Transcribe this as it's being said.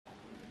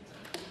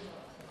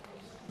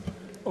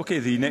Okay,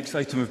 the next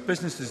item of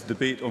business is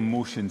debate on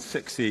motion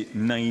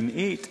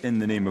 6898 in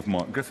the name of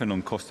Mark Griffin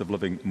on cost of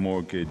living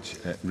mortgage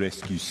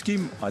rescue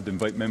scheme. I'd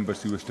invite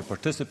members who wish to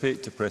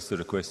participate to press the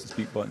request to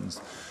speak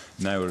buttons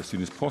now or as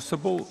soon as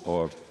possible,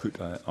 or put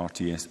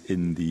RTS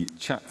in the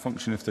chat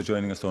function if they're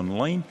joining us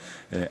online.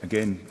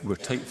 Again, we're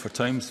tight for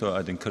time, so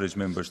I'd encourage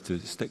members to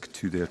stick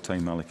to their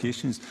time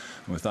allocations.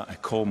 And with that, I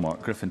call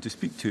Mark Griffin to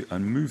speak to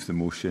and move the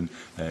motion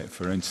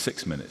for around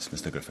 6 minutes.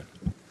 Mr Griffin.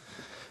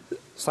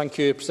 Thank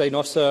you, Presiding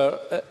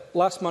Officer.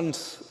 Last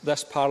month,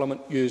 this Parliament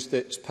used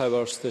its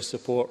powers to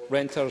support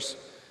renters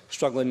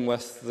struggling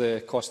with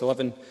the cost of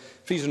living,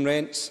 freezing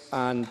rents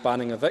and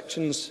banning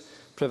evictions,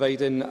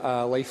 providing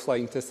a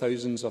lifeline to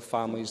thousands of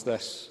families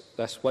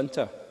this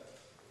winter.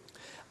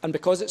 And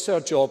because it's our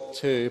job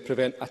to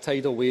prevent a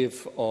tidal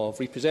wave of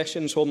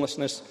repossessions,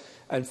 homelessness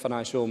and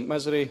financial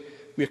misery,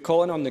 we are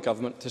calling on the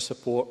Government to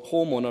support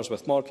homeowners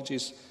with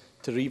mortgages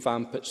to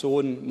revamp its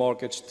own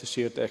mortgage to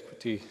shared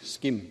equity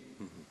scheme.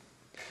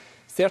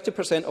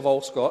 30% of all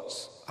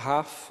Scots,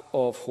 half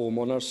of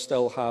homeowners,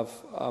 still have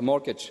a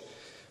mortgage.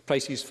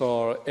 Prices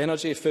for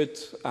energy, food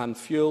and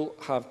fuel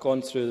have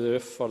gone through the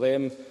roof for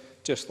them,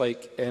 just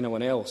like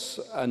anyone else.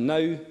 And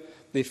now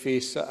they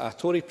face a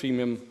Tory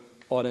premium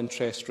on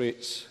interest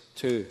rates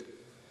too.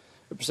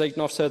 Presiding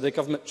Officer, the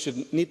Government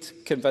should need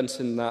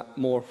convincing that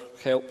more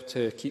help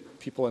to keep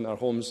people in their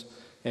homes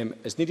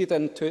is needed.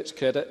 And to its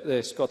credit,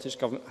 the Scottish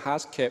Government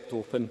has kept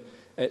open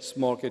its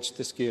mortgage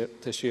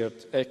to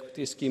shared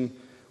equity scheme,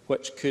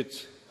 which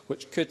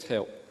could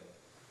help.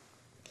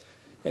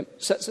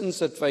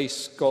 Citizens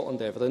Advice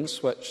Scotland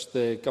evidence, which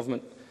the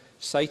Government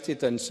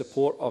cited in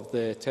support of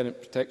the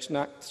Tenant Protection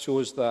Act,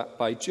 shows that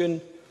by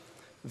June,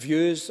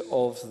 views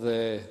of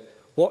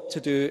what to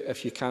do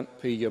if you can't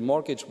pay your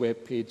mortgage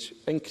webpage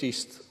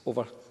increased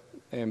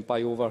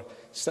by over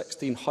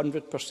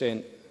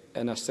 1,600%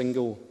 in a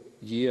single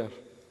year.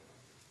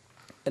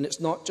 And it's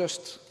not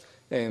just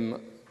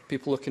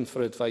people looking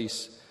for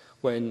advice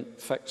when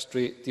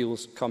fixed-rate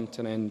deals come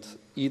to an end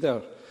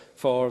either.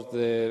 For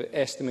the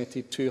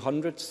estimated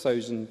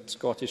 200,000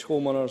 Scottish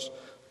homeowners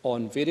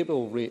on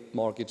variable-rate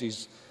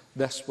mortgages,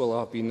 this will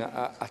have been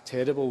a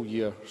terrible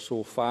year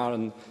so far,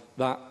 and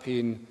that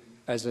pain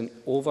isn't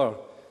over.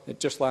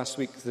 Just last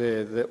week,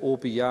 the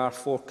OBR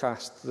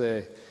forecast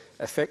the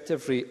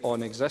effective rate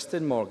on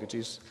existing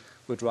mortgages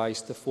would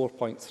rise to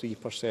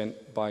 4.3%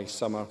 by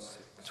summer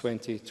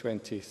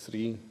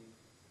 2023.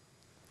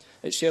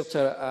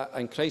 Shelter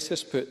and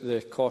Crisis put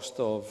the cost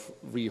of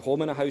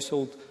rehoming a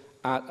household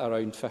at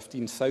around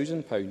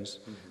 £15,000,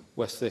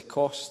 with the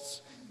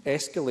costs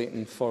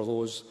escalating for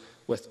those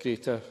with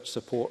greater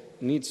support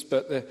needs.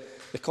 But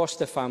the cost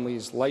of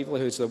families'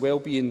 livelihoods, the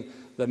well-being,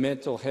 the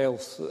mental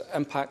health, the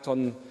impact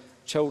on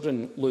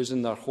children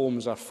losing their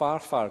homes are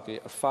far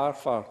greater,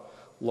 far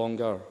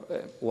longer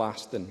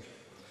lasting.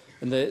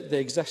 And the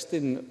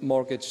existing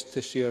mortgage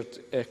to shared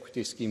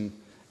equity scheme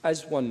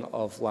is one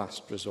of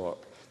last resort,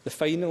 the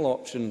final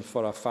option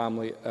for a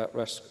family at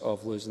risk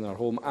of losing their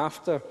home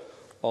after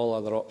all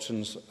other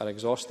options are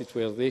exhausted,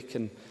 where they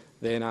can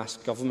then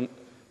ask Government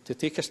to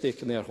take a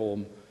stake in their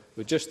home,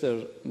 reduce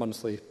their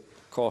monthly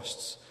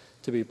costs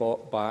to be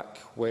bought back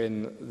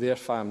when their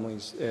family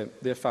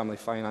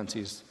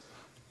finances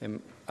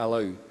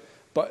allow.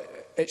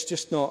 But it's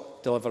just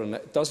not delivering.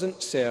 It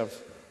doesn't serve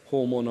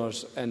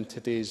homeowners in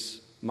today's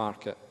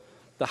market.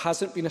 There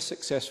hasn't been a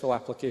successful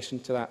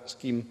application to that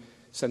scheme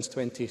since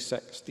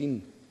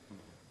 2016.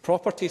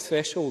 Property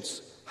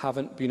thresholds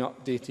haven't been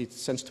updated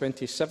since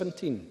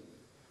 2017.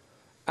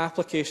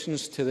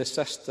 Applications to the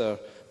sister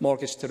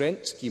mortgage to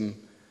rent scheme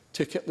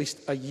took at least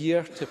a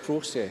year to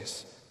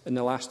process in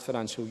the last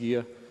financial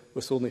year,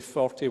 with only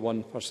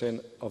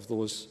 41% of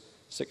those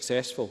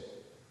successful.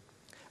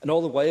 And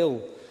all the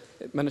while,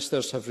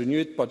 ministers have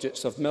renewed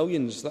budgets of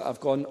millions that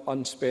have gone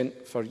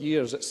unspent for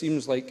years. It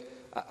seems like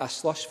a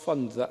slush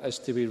fund that is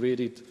to be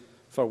raided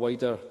for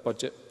wider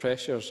budget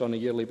pressures on a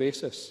yearly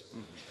basis.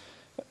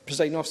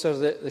 Presiding Officer,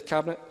 the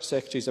Cabinet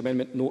Secretary's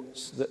amendment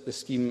notes that the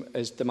scheme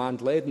is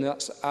demand-led, and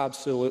that's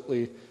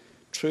absolutely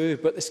true.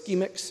 But the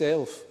scheme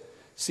itself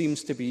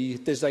seems to be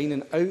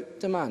designing out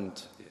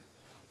demand.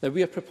 Now,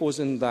 we are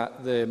proposing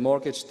that the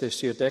mortgage to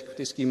shared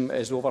equity scheme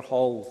is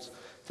overhauled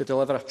to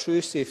deliver a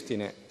true safety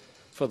net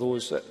for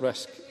those at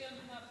risk.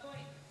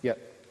 Yeah.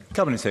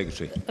 Cabinet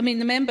Secretary. I mean,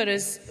 the member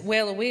is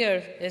well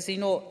aware, is he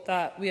not,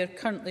 that we are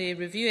currently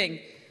reviewing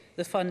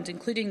the fund,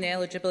 including the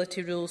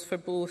eligibility rules for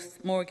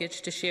both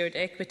mortgage to shared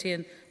equity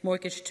and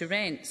mortgage to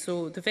rent.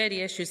 So the very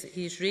issues that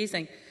he is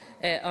raising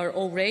are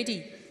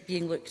already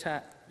being looked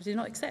at. Does he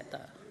not accept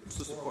that?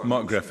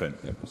 Mark Griffin.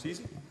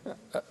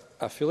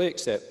 I fully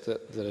accept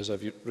that there is a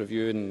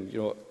review, and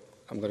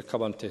I'm going to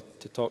come on to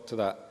talk to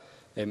that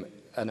in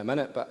a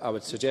minute, but I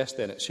would suggest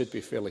then it should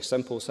be fairly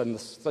simple.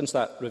 Since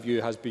that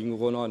review has been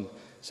going on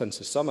since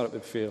the summer, it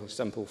would be fairly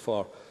simple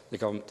for the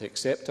Government to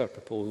accept our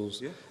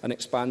proposals and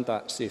expand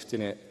that safety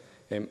net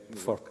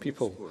for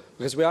people.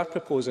 Because we are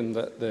proposing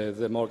that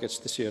the mortgage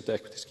to shared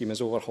equity scheme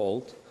is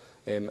overhauled.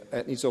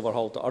 It needs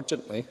overhauled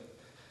urgently.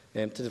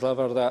 to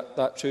deliver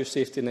that true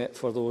safety net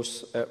for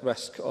those at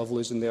risk of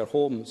losing their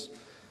homes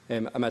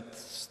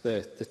amidst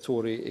the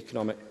Tory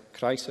economic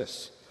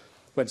crisis.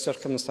 When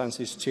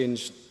circumstances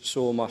change,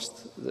 so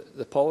must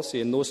the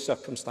policy, and those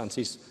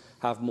circumstances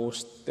have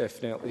most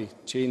definitely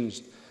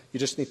changed. You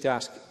just need to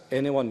ask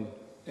anyone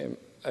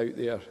out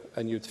there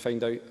and you'd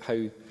find out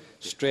how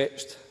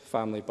stretched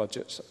family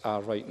budgets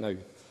are right now.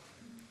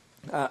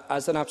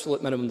 As an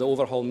absolute minimum, the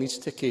overhaul needs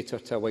to cater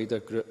to a wider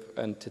group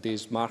in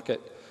today's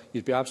market.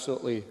 You'd be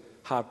absolutely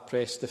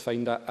hard-pressed to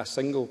find a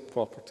single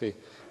property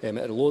at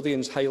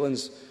Lothians,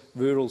 Highlands,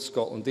 rural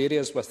Scotland,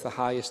 areas with the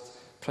highest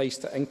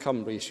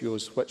price-to-income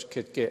ratios which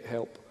could get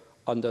help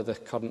under the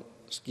current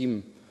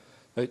scheme.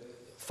 Now,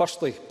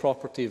 firstly,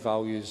 property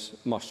values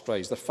must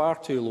rise. They're far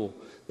too low.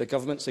 The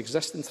Government's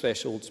existing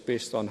thresholds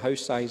based on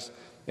house size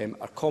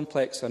are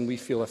complex, and we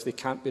feel if they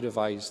can't be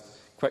revised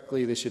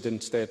quickly, they should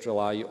instead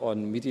rely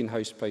on median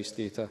house price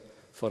data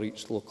for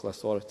each local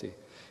authority.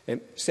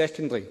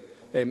 Secondly,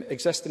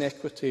 existing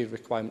equity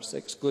requirements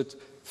exclude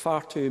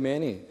far too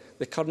many.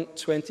 The current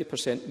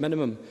 20%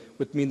 minimum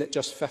would mean that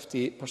just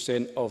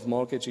 58% of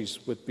mortgages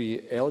would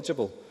be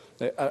eligible.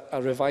 Now,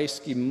 a revised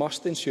scheme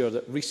must ensure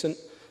that recent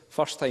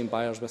first-time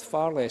buyers with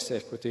far less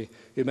equity,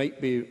 who might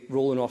be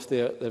rolling off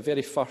their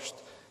very first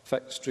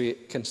fixed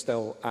rate, can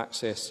still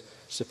access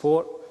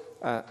support.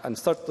 And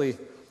thirdly,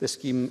 the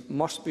scheme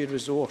must be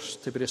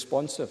resourced to be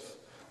responsive.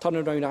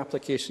 Turnaround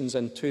applications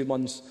in 2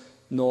 months,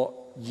 not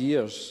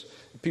years.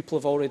 People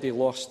have already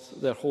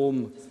lost their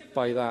home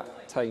by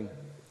that time.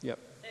 Yep.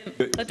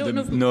 I don't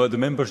know if... No, the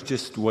member's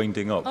just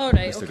winding up, All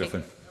right, Mr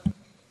Griffin.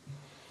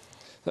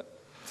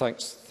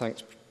 Thanks,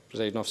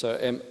 Presiding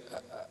Officer.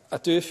 I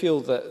do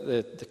feel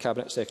that the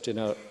Cabinet Secretary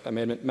in our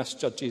amendment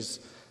misjudges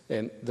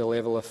the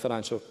level of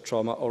financial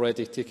trauma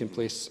already taking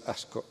place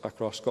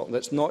across Scotland.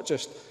 It's not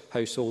just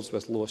households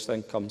with lowest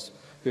incomes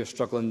who are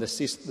struggling. The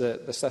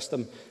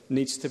system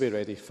needs to be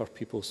ready for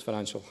people's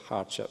financial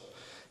hardship.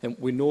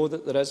 We know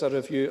that there is a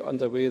review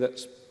underway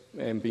that's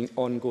been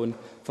ongoing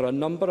for a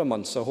number of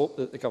months. I hope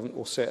that the Government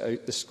will set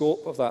out the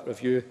scope of that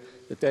review,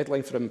 the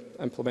deadline for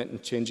implementing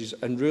changes,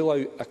 and rule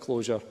out a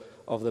closure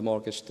of the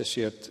mortgage to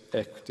shared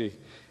equity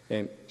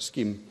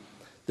scheme.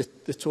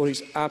 The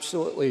Tories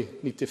absolutely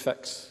need to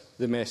fix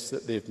the mess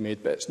that they've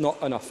made, but it's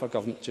not enough for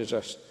Government to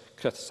just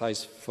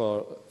criticise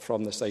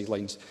from the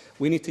sidelines.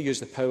 We need to use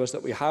the powers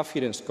that we have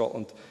here in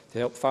Scotland to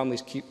help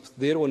families keep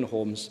their own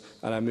homes,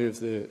 and I move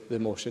the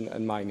motion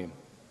in my name.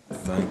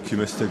 Thank you,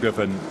 Mr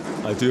Griffin.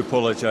 I do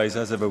apologise,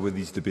 as ever with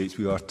these debates,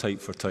 we are tight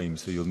for time,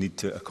 so you'll need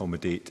to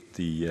accommodate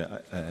the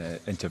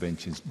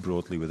interventions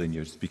broadly within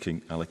your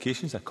speaking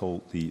allocations. I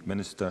call the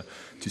Minister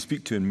to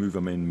speak to and move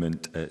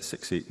Amendment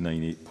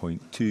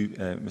 6898.2.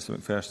 Mr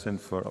Macpherson,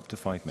 for up to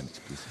 5 minutes,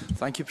 please.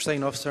 Thank you,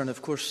 Presiding Officer. And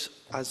of course,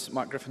 as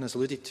Mark Griffin has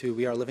alluded to,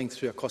 we are living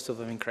through a cost of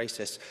living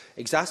crisis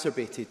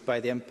exacerbated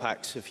by the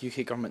impacts of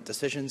UK Government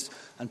decisions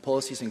and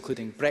policies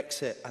including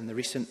Brexit and the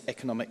recent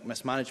economic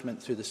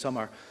mismanagement through the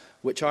summer,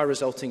 which are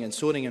resulting in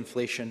soaring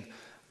inflation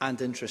and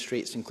interest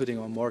rates, including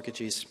on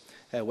mortgages,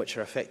 which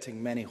are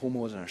affecting many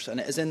homeowners. And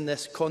it is in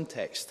this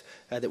context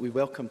that we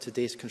welcome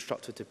today's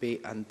constructive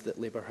debate and that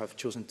Labour have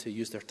chosen to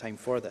use their time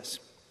for this.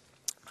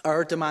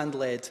 Our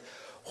demand-led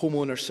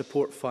Homeowner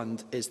Support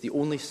Fund is the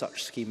only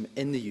such scheme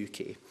in the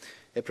UK.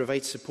 It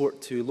provides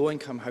support to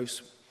low-income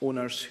house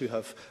owners who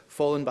have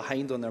fallen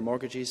behind on their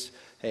mortgages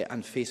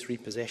and face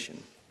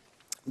repossession.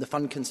 The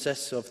fund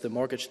consists of the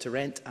mortgage to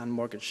rent and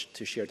mortgage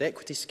to shared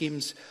equity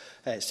schemes,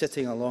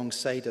 sitting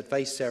alongside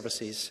advice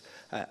services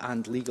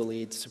and legal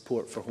aid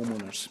support for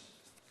homeowners.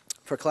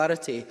 For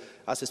clarity,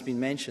 as has been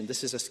mentioned,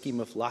 this is a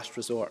scheme of last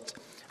resort,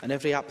 and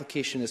every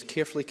application is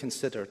carefully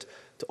considered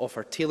to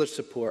offer tailored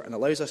support and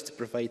allows us to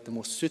provide the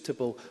most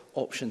suitable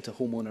option to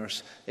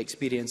homeowners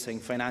experiencing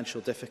financial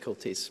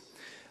difficulties.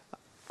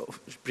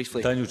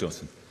 Briefly. Daniel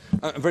Johnson.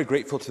 I'm very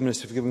grateful to the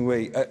Minister for giving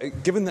way.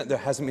 Given that there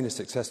hasn't been a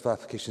successful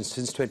application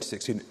since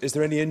 2016, is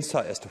there any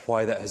insight as to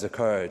why that has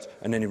occurred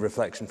and any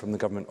reflection from the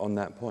Government on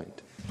that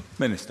point?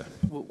 Minister.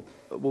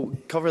 We'll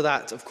cover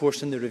that, of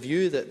course, in the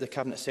review that the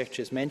Cabinet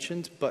Secretary has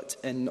mentioned, but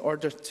in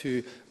order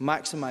to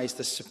maximise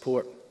this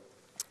support,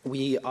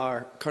 we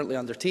are currently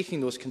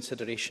undertaking those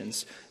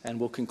considerations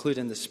and will conclude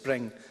in the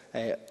spring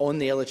on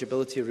the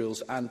eligibility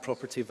rules and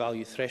property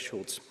value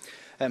thresholds.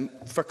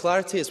 For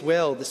clarity as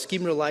well, the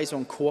scheme relies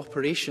on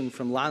cooperation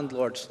from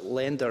landlords,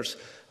 lenders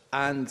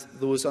and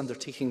those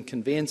undertaking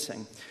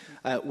conveyancing,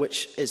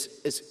 which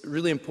is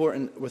really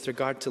important with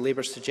regard to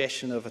Labour's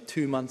suggestion of a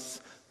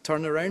 2-month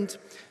turnaround,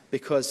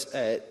 because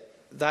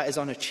that is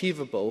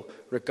unachievable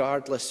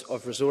regardless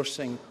of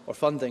resourcing or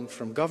funding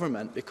from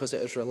government, because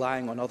it is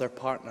relying on other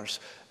partners,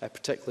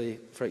 particularly,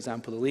 for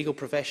example, the legal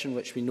profession,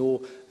 which we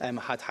know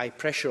had high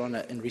pressure on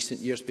it in recent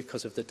years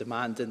because of the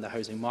demand in the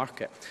housing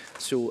market.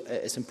 So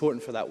it's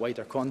important for that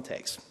wider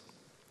context.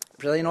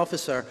 Presiding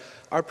Officer,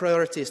 our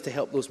priority is to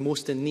help those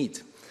most in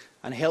need,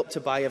 and Help to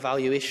Buy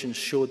evaluations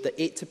showed that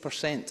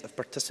 80% of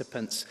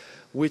participants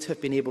would have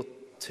been able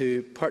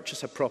to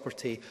purchase a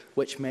property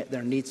which met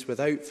their needs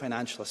without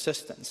financial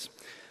assistance.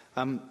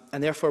 And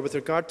therefore, with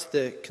regard to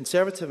the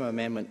Conservative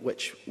amendment,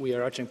 which we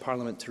are urging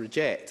Parliament to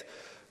reject,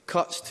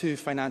 cuts to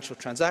financial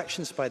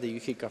transactions by the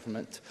UK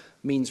Government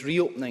means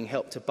reopening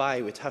Help to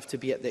Buy would have to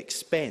be at the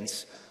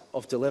expense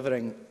of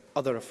delivering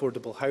other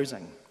affordable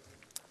housing.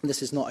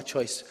 This is not a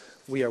choice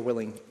we are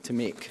willing to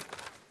make.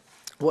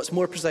 What's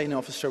more, Presiding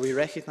Officer, we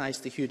recognise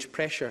the huge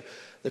pressure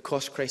the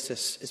cost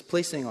crisis is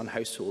placing on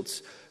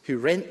households who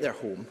rent their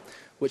home,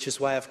 which is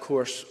why, of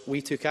course,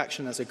 we took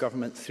action as a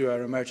government through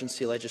our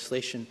emergency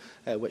legislation,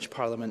 which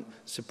Parliament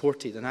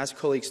supported. And as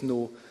colleagues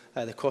know,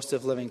 the Cost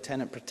of Living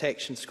Tenant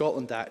Protection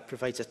Scotland Act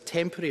provides a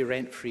temporary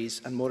rent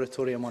freeze and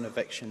moratorium on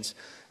evictions.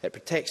 It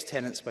protects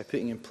tenants by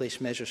putting in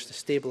place measures to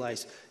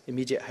stabilise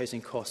immediate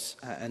housing costs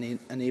and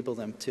enable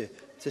them to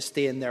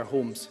stay in their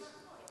homes.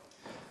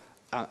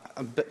 I'm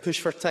a bit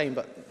pushed for time,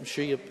 but I'm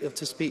sure you'll be able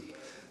to speak.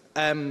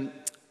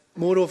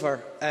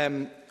 Moreover,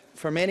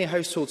 for many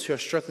households who are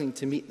struggling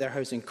to meet their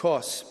housing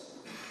costs,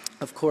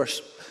 of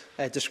course,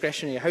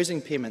 discretionary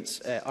housing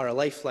payments are a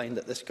lifeline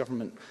that this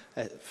government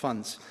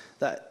funds,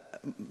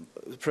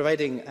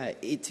 providing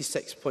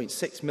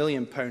 £86.6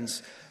 million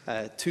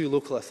to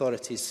local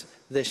authorities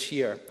this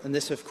year. And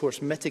this, of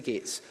course,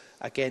 mitigates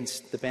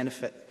against the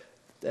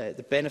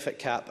benefit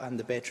cap and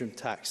the bedroom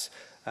tax.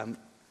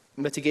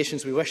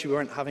 Mitigations we wish we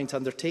weren't having to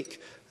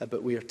undertake,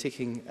 but we are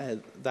taking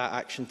that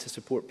action to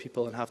support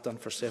people and have done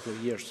for several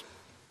years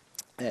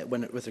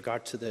with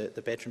regard to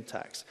the bedroom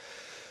tax.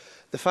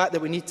 The fact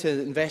that we need to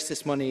invest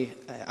this money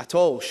at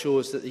all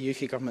shows that the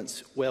UK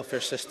Government's welfare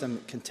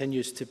system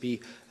continues to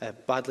be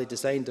badly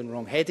designed and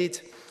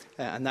wrong-headed,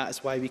 and that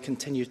is why we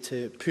continue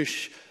to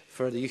push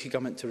for the UK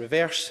Government to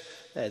reverse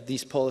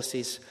these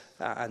policies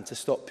and to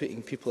stop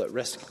putting people at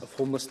risk of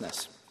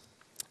homelessness.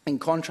 In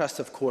contrast,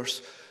 of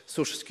course,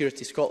 Social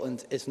Security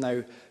Scotland is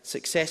now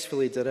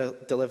successfully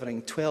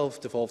delivering 12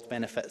 devolved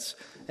benefits,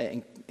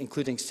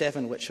 including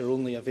 7 which are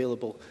only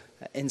available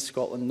in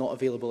Scotland, not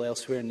available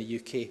elsewhere in the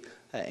UK,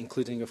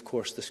 including, of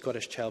course, the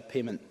Scottish Child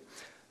Payment.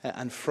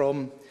 And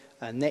from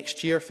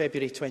next year,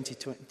 February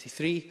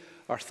 2023,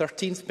 our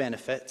 13th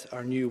benefit,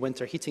 our new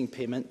winter heating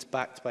payment,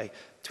 backed by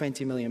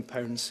 £20 million,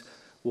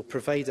 will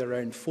provide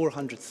around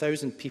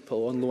 400,000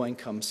 people on low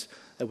incomes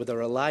with a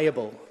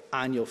reliable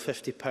annual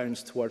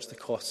 £50 towards the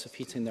costs of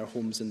heating their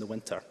homes in the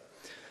winter.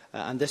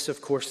 And this, of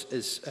course,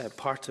 is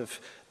part of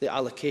the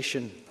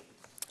allocation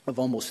of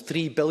almost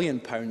 £3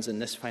 billion in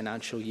this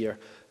financial year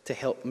to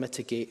help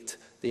mitigate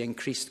the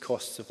increased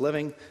costs of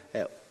living,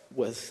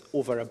 with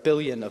over £1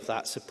 billion of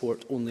that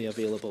support only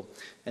available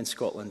in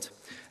Scotland.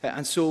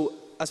 And so,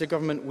 as a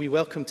government, we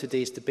welcome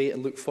today's debate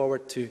and look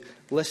forward to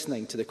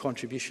listening to the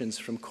contributions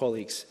from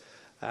colleagues.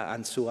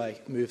 And so I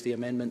move the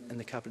amendment in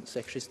the Cabinet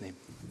Secretary's name.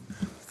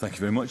 Thank you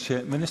very much,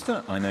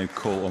 Minister. I now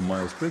call on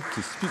Miles Briggs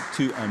to speak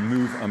to and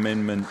move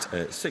Amendment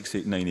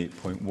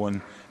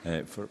 6898.1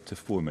 for up to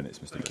 4 minutes,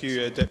 Mr. Thank Briggs.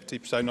 you, Deputy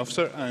Presiding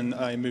Officer, and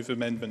I move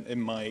amendment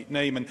in my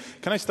name. And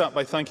can I start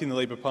by thanking the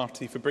Labour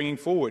Party for bringing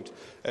forward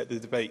the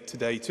debate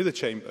today to the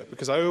Chamber,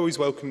 because I always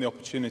welcome the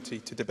opportunity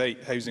to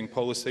debate housing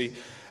policy.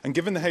 And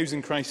given the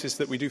housing crisis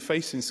that we do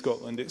face in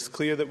Scotland, it's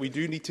clear that we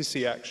do need to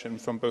see action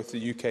from both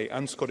the UK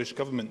and Scottish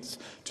governments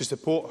to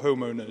support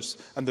homeowners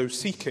and those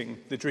seeking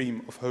the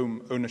dream of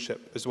home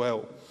ownership as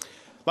well.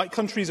 Like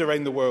countries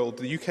around the world,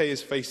 the UK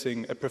is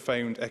facing a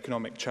profound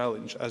economic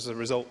challenge as a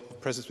result of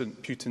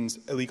President Putin's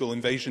illegal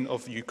invasion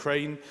of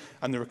Ukraine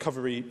and the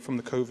recovery from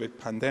the COVID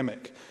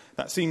pandemic.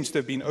 That seems to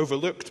have been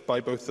overlooked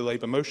by both the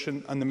Labour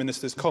motion and the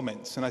Minister's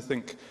comments, and I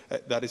think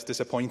that is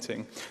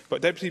disappointing.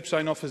 But, Deputy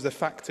Presiding Officer, the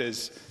fact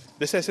is,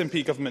 this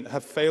SNP government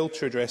have failed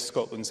to address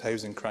Scotland's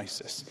housing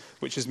crisis,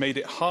 which has made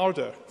it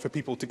harder for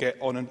people to get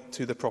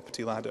onto the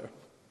property ladder.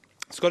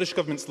 Scottish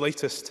Government's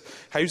latest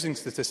housing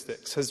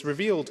statistics has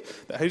revealed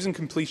that housing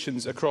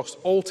completions across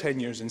all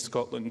tenures in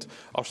Scotland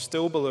are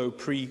still below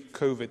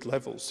pre-COVID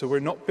levels. So we're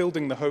not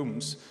building the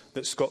homes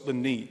that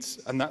Scotland needs,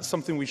 and that's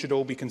something we should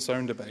all be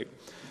concerned about.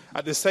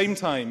 At the same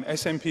time,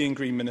 SNP and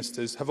Green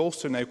ministers have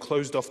also now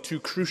closed off 2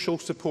 crucial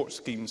support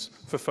schemes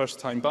for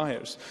first-time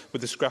buyers,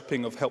 with the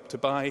scrapping of Help to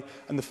Buy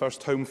and the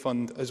First Home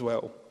Fund as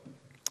well.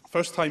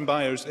 First-time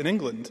buyers in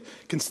England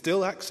can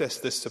still access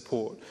this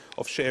support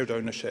of shared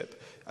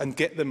ownership and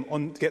get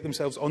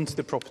themselves onto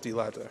the property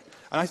ladder.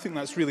 And I think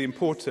that's really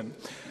important.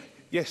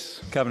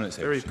 Yes, Cabinet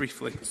Secretary. Very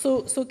briefly.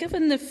 So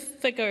given the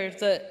figure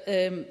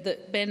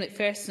that Ben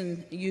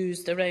McPherson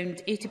used,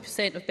 around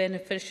 80% of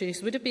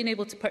beneficiaries would have been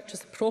able to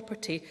purchase a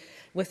property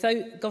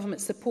without government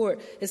support,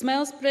 is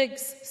Miles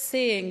Briggs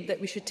saying that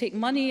we should take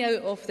money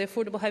out of the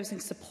Affordable Housing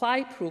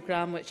Supply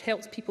Programme, which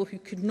helps people who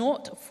could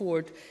not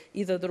afford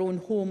either their own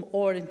home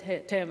or in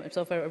terms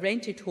of a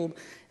rented home,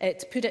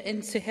 to put it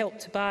into Help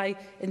to Buy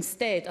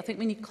instead? I think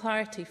we need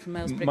clarity from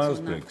Miles Briggs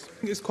on that. I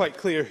think it's quite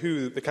clear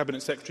who the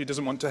Cabinet Secretary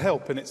doesn't want to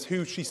help, and it's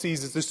who she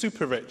sees as the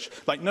super-rich,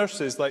 like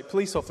nurses, like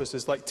police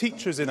officers, like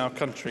teachers in our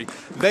country.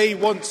 They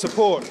want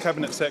support,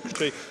 Cabinet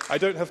Secretary. I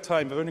don't have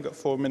time. I've only got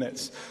 4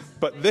 minutes.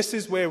 But this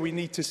is where we need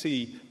need to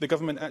see the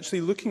government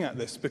actually looking at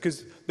this,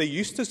 because they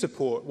used to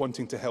support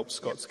wanting to help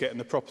Scots get in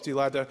the property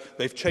ladder.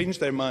 They've changed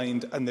their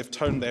mind and they've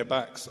turned their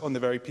backs on the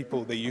very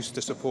people they used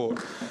to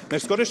support. Now,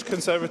 Scottish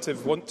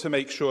Conservatives want to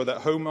make sure that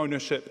home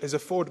ownership is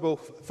affordable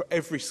for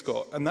every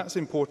Scot, and that's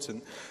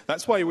important.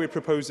 That's why we're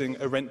proposing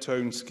a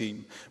rent-to-own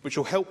scheme, which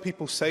will help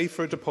people save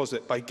for a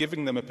deposit by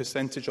giving them a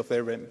percentage of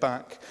their rent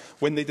back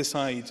when they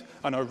decide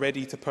and are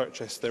ready to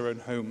purchase their own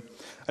home.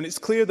 And it's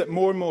clear that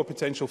more and more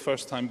potential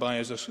first-time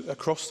buyers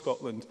across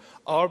Scotland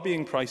are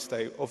being priced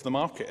out of the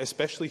market,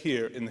 especially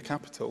here in the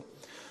capital.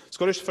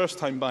 Scottish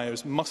first-time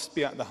buyers must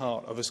be at the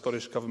heart of a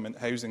Scottish Government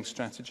housing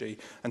strategy,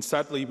 and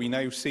sadly we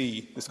now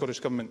see the Scottish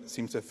Government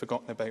seems to have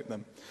forgotten about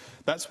them.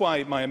 That's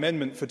why my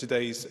amendment for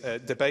today's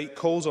debate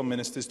calls on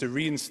ministers to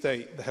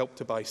reinstate the Help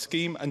to Buy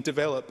scheme and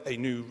develop a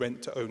new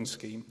rent-to-own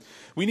scheme.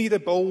 We need a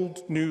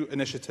bold new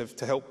initiative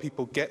to help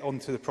people get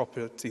onto the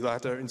property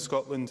ladder in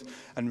Scotland,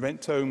 and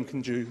rent-to-own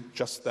can do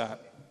just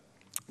that.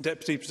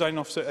 Deputy Presiding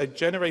Officer, a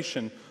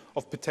generation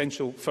of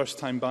potential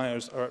first-time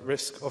buyers are at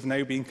risk of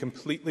now being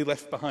completely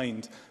left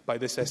behind by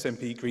this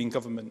SNP Green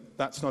government.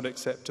 That's not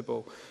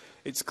acceptable.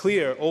 It's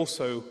clear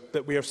also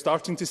that we are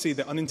starting to see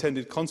the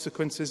unintended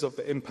consequences of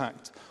the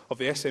impact of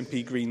the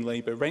SNP Green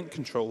Labour rent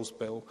controls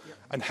bill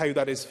and how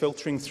that is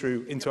filtering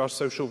through into our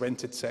social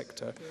rented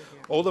sector.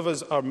 All of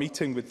us are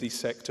meeting with these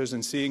sectors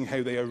and seeing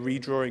how they are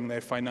redrawing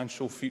their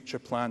financial future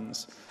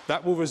plans.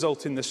 That will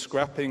result in the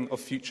scrapping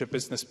of future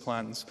business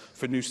plans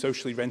for new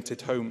socially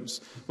rented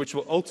homes, which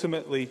will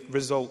ultimately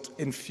result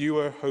in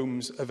fewer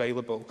homes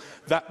available.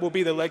 That will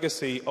be the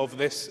legacy of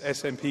this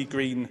SNP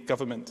Green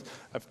government.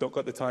 I've not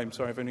got the time,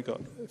 sorry, I've only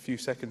got a few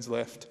seconds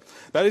left.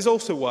 That is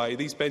also why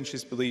these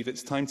benches believe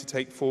it's time to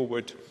take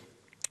forward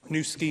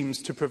new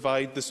schemes to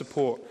provide the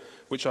support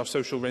which our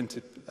social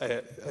rented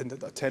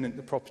and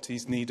tenant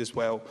properties need as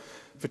well.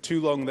 For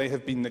too long they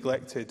have been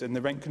neglected, and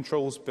the rent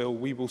controls bill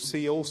we will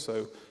see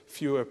also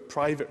fewer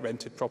private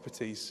rented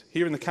properties.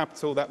 Here in the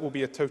capital that will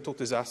be a total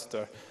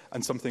disaster,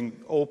 and something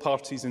all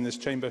parties in this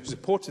chamber who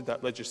supported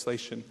that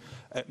legislation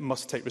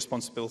must take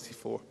responsibility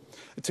for.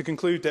 To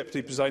conclude,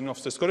 Deputy Presiding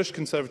Officer, Scottish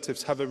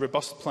Conservatives have a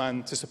robust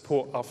plan to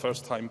support our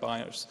first-time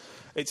buyers.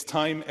 It's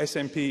time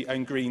SNP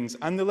and Greens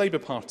and the Labour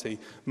Party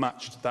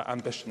matched that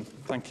ambition.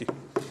 Thank you.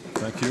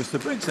 Thank you,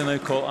 Mr Briggs. I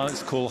now call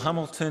Alex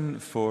Cole-Hamilton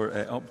for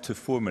up to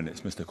 4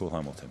 minutes. Mr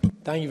Cole-Hamilton.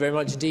 Thank you very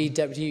much indeed,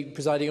 Deputy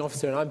Presiding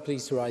Officer, and I'm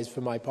pleased to rise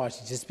for my party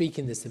to speak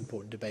in this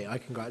important debate. I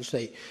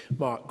congratulate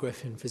Mark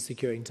Griffin for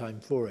securing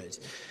time for it.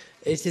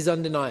 It is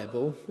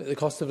undeniable that the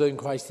cost of living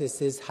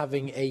crisis is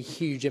having a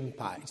huge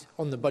impact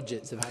on the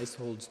budgets of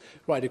households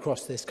right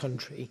across this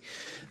country.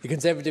 The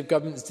Conservative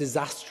government's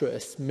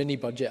disastrous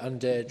mini-budget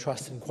under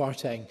Truss and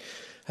Kwarteng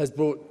has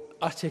brought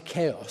utter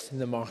chaos in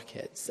the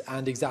markets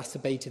and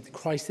exacerbated the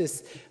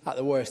crisis at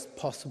the worst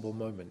possible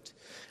moment.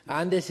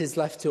 And it is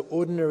left to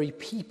ordinary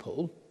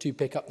people to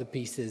pick up the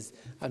pieces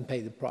and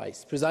pay the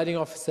price. Presiding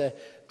Officer,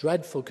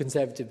 dreadful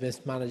Conservative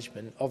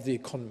mismanagement of the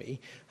economy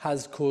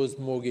has caused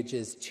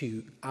mortgages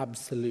to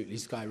absolutely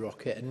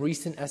skyrocket. And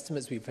recent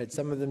estimates, we've heard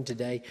some of them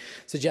today,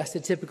 suggest a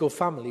typical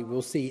family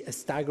will see a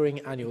staggering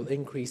annual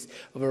increase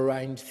of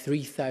around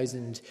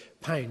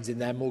 £3,000 in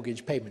their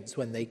mortgage payments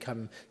when they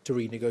come to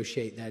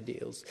renegotiate their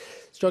deals.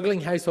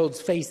 Struggling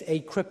households face a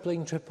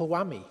crippling triple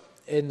whammy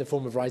in the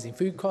form of rising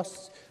food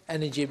costs,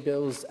 energy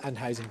bills and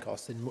housing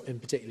costs, in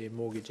particular in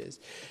mortgages.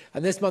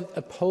 And this month,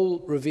 a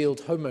poll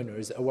revealed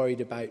homeowners are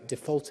worried about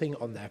defaulting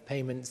on their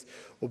payments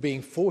or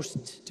being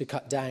forced to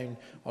cut down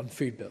on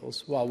food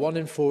bills, while 1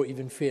 in 4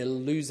 even fear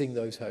losing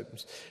those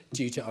homes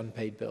due to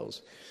unpaid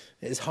bills.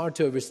 It is hard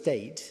to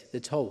overstate the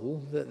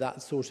toll that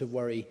that sort of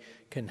worry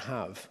can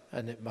have,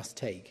 and it must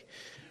take.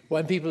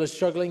 When people are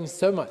struggling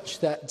so much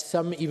that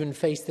some even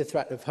face the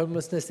threat of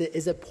homelessness, it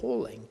is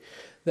appalling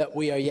that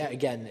we are yet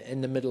again in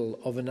the middle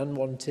of an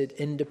unwanted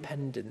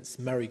independence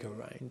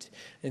merry-go-round.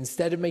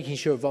 Instead of making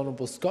sure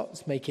vulnerable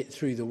Scots make it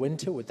through the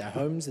winter with their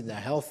homes and their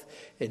health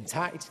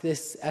intact,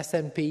 this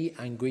SNP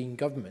and Green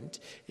government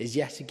is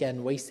yet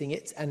again wasting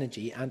its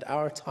energy and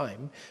our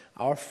time,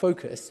 our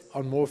focus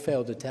on more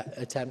failed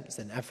attempts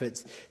and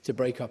efforts to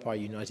break up our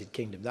United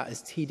Kingdom. That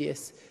is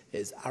tedious, it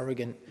is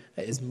arrogant,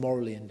 it is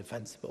morally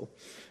indefensible.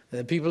 And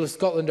the people of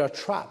Scotland are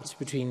trapped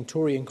between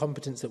Tory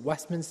incompetence at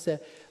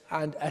Westminster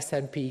and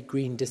SNP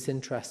Green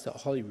disinterest at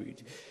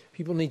Holyrood.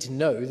 People need to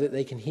know that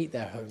they can heat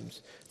their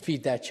homes,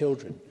 feed their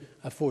children,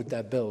 afford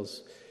their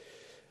bills.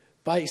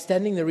 By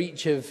extending the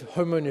reach of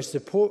Homeowner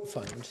Support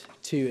Fund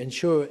to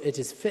ensure it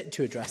is fit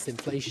to address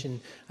inflation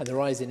and the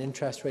rise in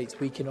interest rates,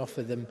 we can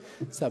offer them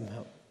some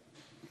help.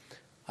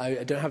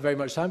 I don't have very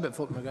much time, but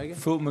Fulton McGregor.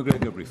 Fulton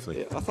McGregor,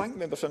 briefly. I thank the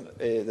member for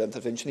the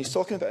intervention. He's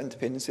talking about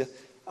independence here.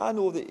 I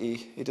know that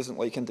he doesn't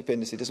like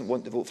independence, he doesn't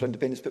want to vote for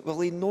independence, but will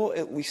he not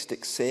at least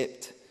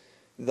accept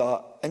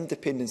that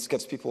independence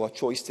gives people a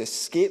choice to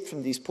escape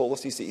from these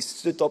policies that he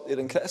stood up there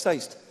and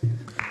criticised?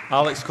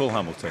 Alex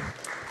Cole-Hamilton.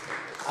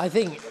 I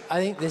think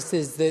this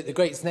is the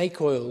great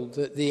snake oil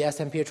that the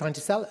SNP are trying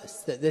to sell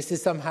us, that this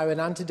is somehow an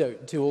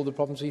antidote to all the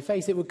problems we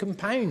face. It would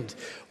compound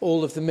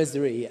all of the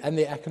misery and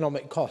the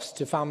economic cost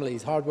to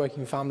families,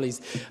 hard-working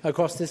families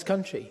across this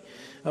country.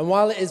 And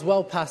while it is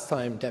well past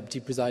time, Deputy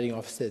Presiding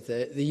Officer,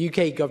 the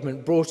UK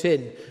government brought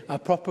in a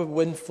proper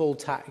windfall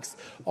tax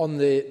on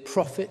the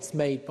profits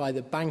made by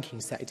the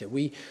banking sector.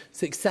 We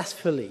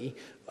successfully,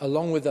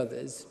 along with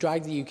others,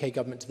 dragged the UK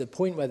government to the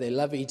point where they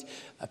levied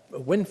a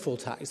windfall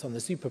tax on the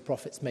super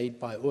profits made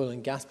by oil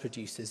and gas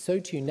producers. So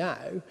too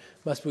now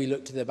must we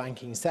look to the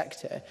banking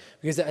sector,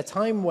 because at a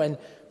time when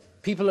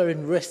people are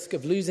in risk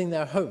of losing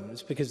their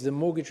homes because of the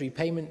mortgage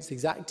repayments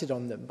exacted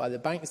on them by the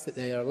banks that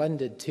they are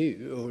lended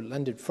to or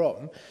lended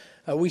from,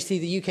 we see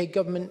the UK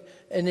government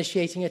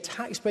initiating a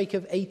tax break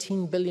of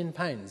 £18 billion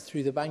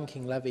through the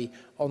banking levy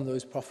on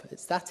those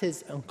profits. That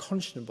is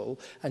unconscionable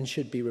and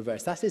should be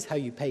reversed. That is how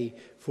you pay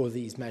for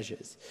these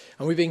measures.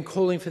 And we've been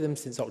calling for them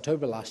since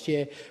October last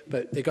year,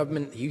 but the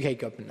UK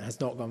government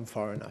has not gone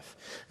far enough.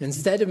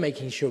 Instead of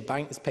making sure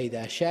banks pay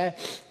their share,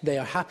 they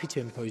are happy to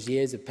impose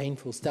years of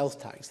painful stealth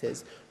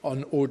taxes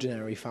on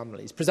ordinary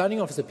families.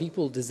 Presiding Officer,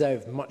 people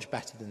deserve much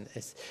better than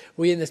this.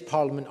 We in this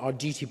Parliament are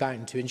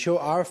duty-bound to ensure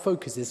our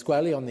focus is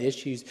squarely on the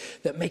issues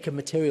that make a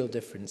material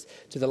difference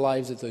to the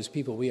lives of those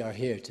people we are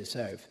here to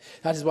serve.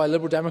 That is why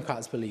Liberal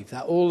Democrats believe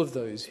that all of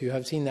those who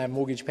have seen their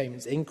mortgage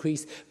payments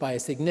increase by a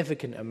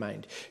significant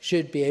amount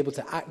should be able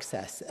to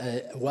access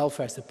a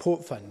welfare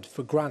support fund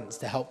for grants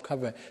to help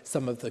cover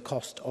some of the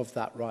cost of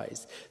that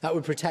rise. That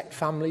would protect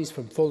families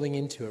from falling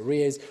into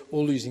arrears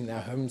or losing their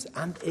homes,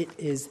 and it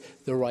is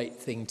the right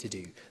thing to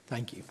do.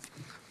 Thank you.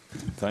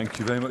 Thank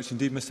you very much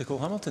indeed, Mr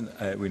Cole-Hamilton.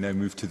 We now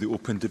move to the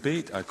open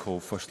debate. I call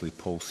firstly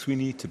Paul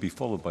Sweeney, to be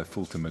followed by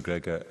Fulton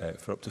McGregor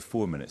for up to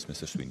 4 minutes.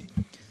 Mr Sweeney.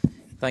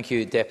 Thank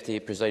you, Deputy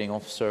Presiding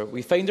Officer.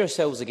 We find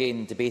ourselves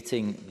again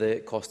debating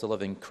the cost of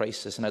living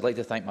crisis, and I'd like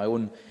to thank my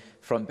own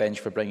front bench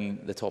for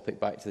bringing the topic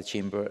back to the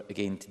Chamber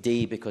again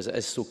today, because it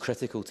is so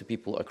critical to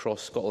people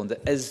across Scotland.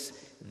 It is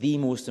the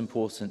most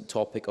important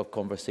topic of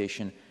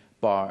conversation,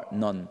 bar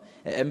none.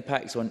 It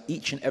impacts on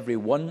each and every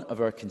one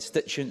of our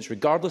constituents,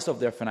 regardless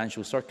of their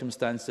financial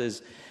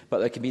circumstances, but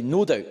there can be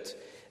no doubt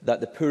that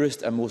the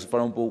poorest and most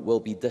vulnerable will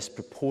be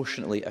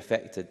disproportionately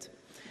affected.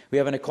 We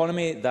have an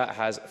economy that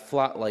has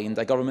flatlined,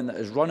 a government that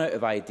has run out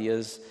of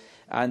ideas,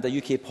 and a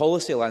UK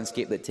policy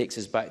landscape that takes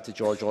us back to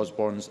George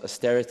Osborne's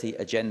austerity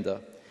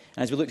agenda.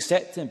 And as we look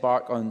set to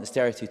embark on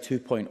austerity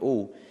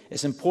 2.0,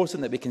 it's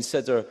important that we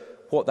consider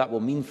what that will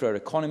mean for our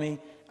economy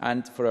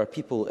and for our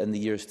people in the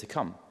years to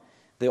come.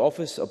 The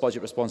Office of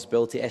Budget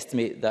Responsibility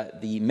estimate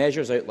that the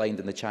measures outlined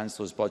in the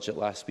Chancellor's budget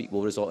last week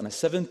will result in a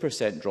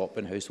 7% drop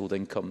in household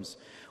incomes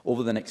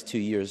over the next 2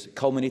 years,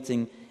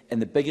 culminating in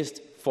the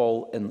biggest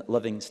fall in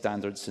living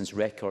standards since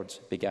records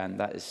began.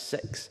 That is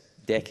 6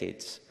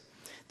 decades.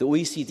 The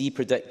OECD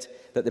predict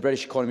that the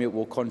British economy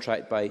will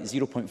contract by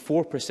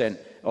 0.4%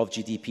 of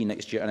GDP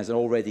next year and is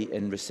already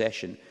in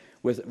recession,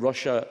 with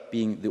Russia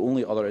being the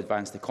only other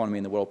advanced economy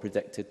in the world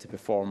predicted to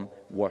perform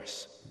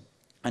worse.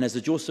 And as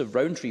the Joseph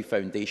Rowntree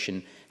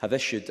Foundation have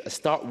issued a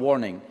stark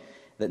warning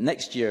that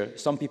next year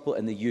some people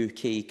in the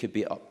UK could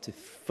be up to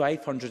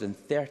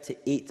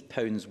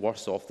 £538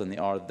 worse off than they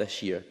are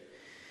this year.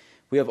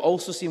 We have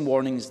also seen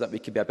warnings that we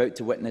could be about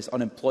to witness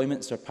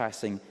unemployment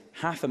surpassing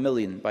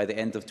 500,000 by the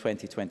end of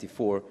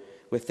 2024,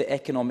 with the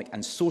economic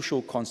and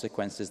social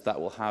consequences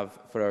that will have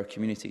for our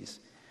communities.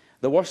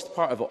 The worst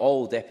part of it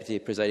all, Deputy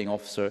Presiding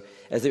Officer,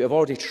 is that we have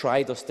already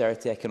tried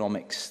austerity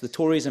economics. The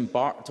Tories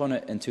embarked on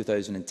it in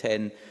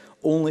 2010,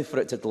 only for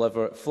it to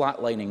deliver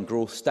flatlining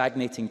growth,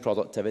 stagnating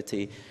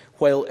productivity,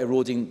 while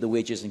eroding the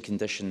wages and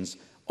conditions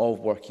of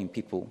working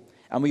people.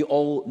 And we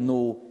all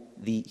know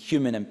the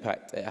human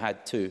impact it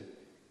had too.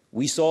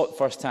 We saw it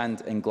firsthand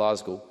in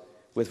Glasgow,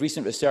 with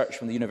recent research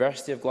from the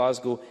University of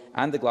Glasgow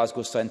and the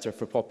Glasgow Centre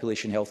for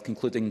Population Health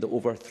concluding that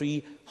over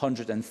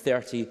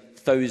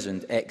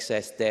 330,000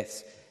 excess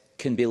deaths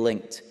can be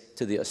linked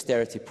to the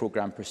austerity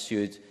programme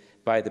pursued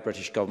by the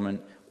British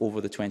Government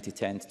over the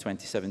 2010 to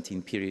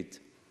 2017 period.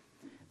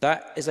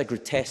 That is a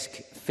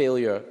grotesque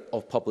failure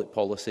of public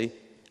policy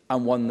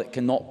and one that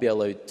cannot be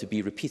allowed to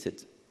be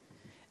repeated.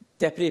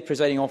 Deputy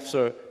Presiding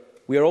Officer,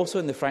 we are also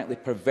in the frankly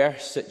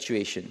perverse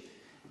situation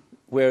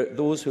where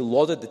those who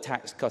lauded the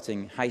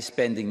tax-cutting,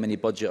 high-spending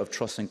mini-budget of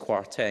Truss and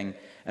Kwarteng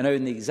are now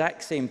in the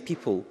exact same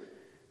people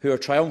who are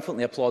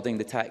triumphantly applauding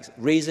the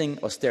tax-raising,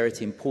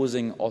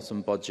 austerity-imposing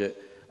autumn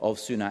budget of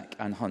Sunak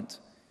and Hunt.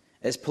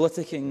 It's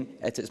politicking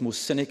at its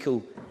most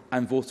cynical,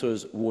 and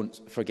voters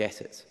won't forget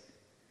it.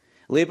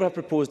 Labour have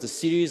proposed a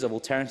series of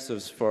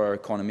alternatives for our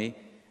economy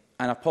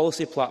and a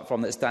policy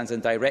platform that stands in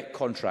direct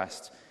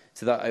contrast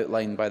to that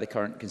outlined by the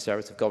current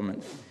Conservative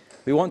government.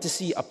 We want to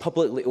see a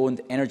publicly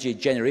owned energy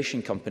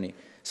generation company,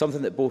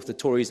 something that both the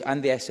Tories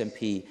and the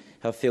SNP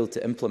have failed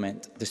to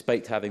implement,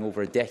 despite having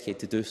over a decade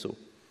to do so.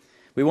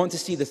 We want to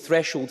see the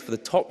threshold for the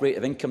top rate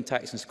of income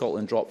tax in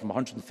Scotland drop from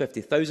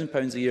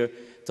 £150,000 a year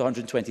to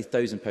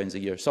 £120,000 a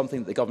year, something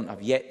that the government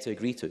have yet to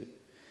agree to.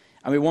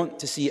 And we want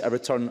to see a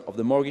return of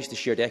the mortgage to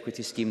shared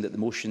equity scheme that the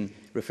motion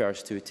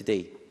refers to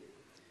today.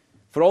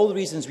 For all the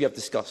reasons we have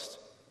discussed,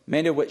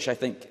 many of which I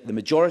think the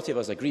majority of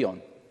us agree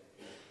on,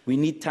 we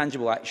need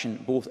tangible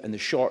action both in the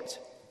short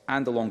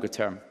and the longer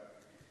term.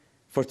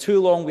 For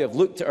too long we have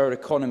looked at our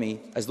economy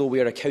as though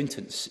we are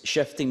accountants,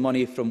 shifting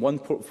money from one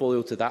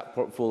portfolio to that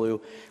portfolio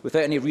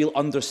without any real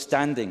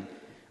understanding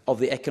of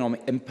the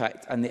economic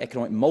impact and the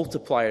economic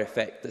multiplier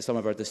effect that some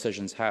of our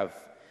decisions have.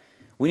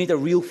 We need a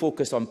real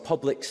focus on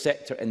public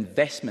sector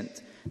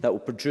investment that will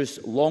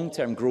produce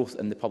long-term growth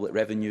in the public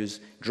revenues,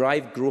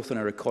 drive growth in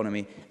our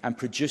economy and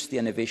produce the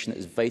innovation that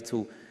is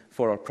vital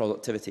for our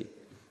productivity.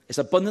 It's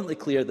abundantly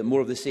clear that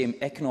more of the same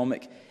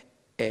economic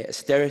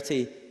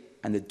austerity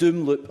and the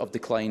doom loop of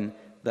decline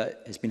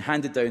that has been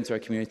handed down to our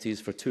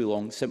communities for too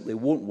long simply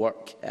won't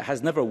work. It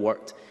has never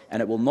worked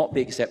and it will not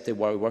be accepted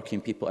by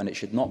working people, and it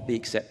should not be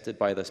accepted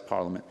by this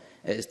Parliament.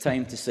 It is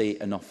time to say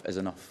enough is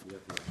enough.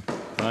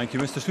 Thank you,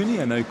 Mr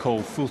Sweeney. I now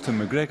call Fulton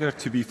McGregor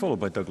to be followed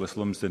by Douglas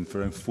Lumsden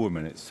for around 4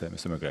 minutes.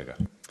 Mr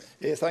McGregor.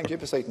 Thank you,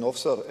 Presiding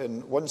Officer.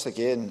 And once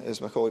again,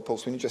 as my colleague Paul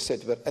Sweeney just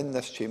said, we're in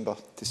this chamber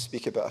to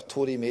speak about a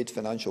Tory-made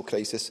financial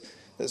crisis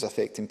that is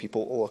affecting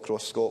people all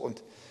across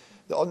Scotland.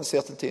 The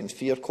uncertainty and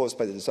fear caused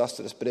by the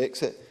disastrous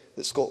Brexit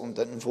that Scotland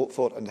didn't vote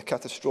for and the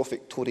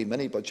catastrophic Tory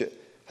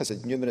mini-budget has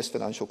had numerous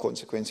financial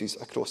consequences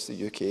across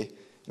the UK.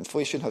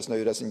 Inflation has now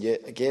risen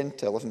yet again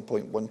to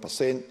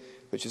 11.1%,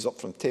 which is up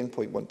from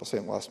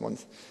 10.1% last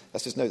month.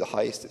 This is now the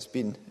highest it's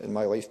been in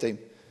my lifetime.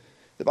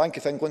 The Bank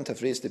of England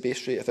have raised the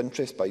base rate of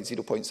interest by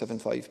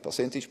 0.75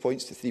 percentage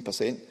points to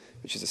 3%,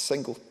 which is the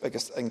single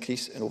biggest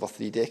increase in over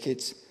 3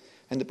 decades.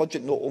 And the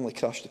budget not only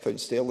crashed the pound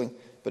sterling,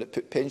 but it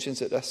put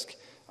pensions at risk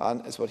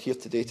and, as we're here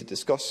today to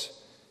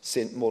discuss,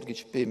 sent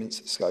mortgage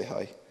payments sky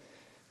high.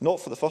 Not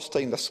for the first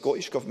time, the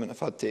Scottish Government have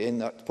had to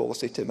enact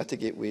policy to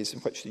mitigate ways in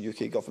which the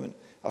UK Government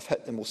have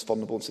hit the most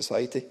vulnerable in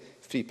society.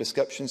 Free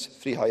prescriptions,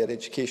 free higher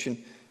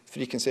education,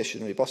 free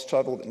concessionary bus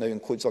travel that now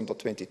includes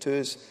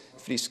under-22s,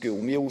 free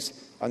school meals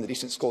and the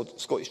recent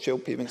Scottish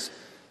Child payments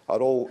are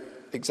all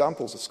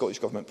examples of Scottish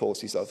Government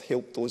policies that have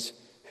helped those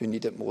who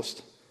need it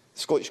most.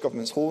 The Scottish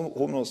Government's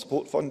Homeowners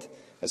Support Fund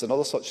is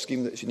another such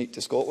scheme that is unique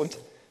to Scotland.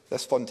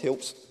 This fund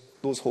helps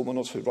those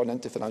homeowners who run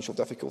into financial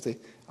difficulty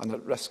and are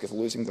at risk of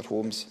losing their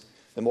homes.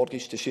 The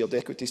Mortgage to Shared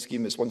Equity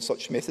scheme is one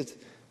such method,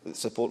 the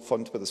support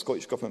fund where the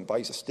Scottish Government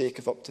buys a stake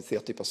of up to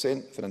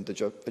 30% for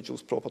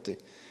individuals' property,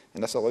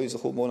 and this allows the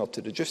homeowner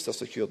to reduce their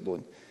secured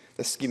loan.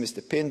 This scheme is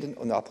dependent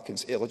on the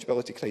applicant's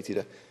eligibility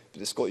criteria, but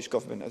the Scottish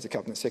Government, as the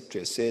Cabinet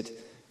Secretary has said,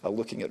 are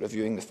looking at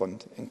reviewing the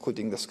fund,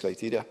 including this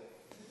criteria.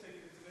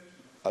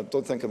 I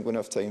don't think I'm going to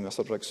have time,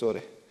 Mr Briggs,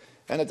 sorry.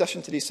 In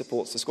addition to these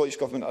supports, the Scottish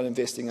Government are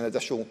investing an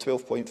additional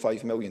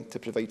 £12.5 million to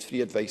provide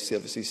free advice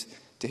services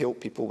to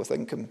help people with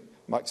income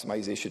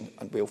maximisation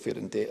and welfare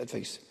and debt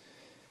advice.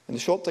 In the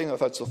short time I've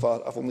had so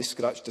far, I've only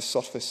scratched the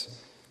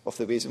surface of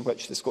the ways in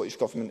which the Scottish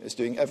Government is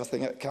doing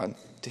everything it can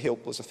to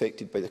help those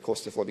affected by the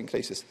cost of living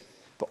crisis.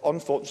 But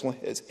unfortunately,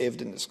 it is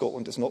evident that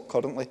Scotland does not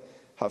currently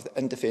have the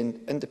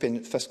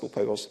independent fiscal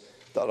powers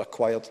that are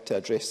required to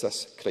address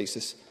this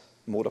crisis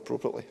more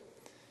appropriately.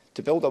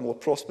 To build a more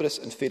prosperous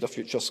and fairer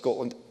future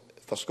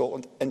for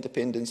Scotland,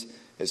 independence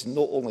is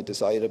not only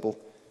desirable,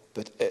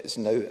 but it is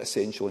now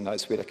essential, and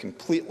that's where I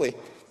completely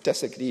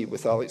disagree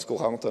with Alex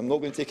Cole-Hamilton. I'm not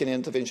going to take any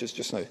interventions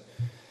just now.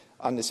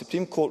 And the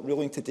Supreme Court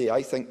ruling today,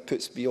 I think,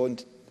 puts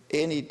beyond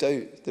any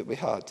doubt that we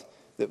had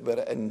that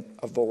we're in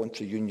a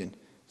voluntary union,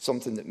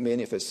 something that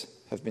many of us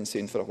have been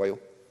saying for a while.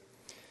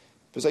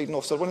 Presiding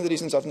Officer, one of the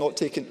reasons I've not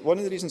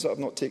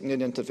taken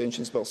any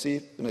interventions, but I'll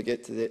see when I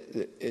get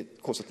to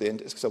closer to the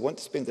end, is because I want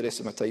to spend the rest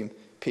of my time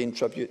paying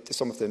tribute to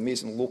some of the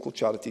amazing local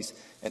charities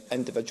and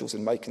individuals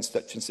in my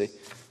constituency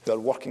who are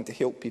working to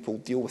help people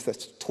deal with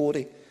this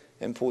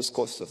Tory-imposed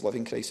cost of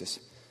living crisis.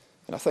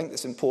 And I think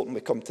it's important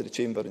we come to the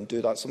Chamber and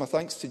do that. So my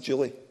thanks to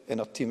Julie and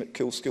her team at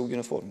Cool School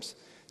Uniforms,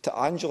 to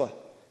Angela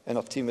and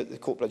her team at the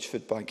Coatbridge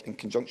Food Bank in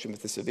conjunction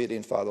with the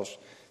Severian Fathers,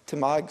 to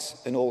Mags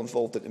and all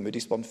involved at the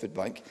Moodiesburn Food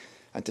Bank,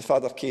 and to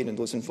Father Kane and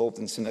those involved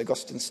in St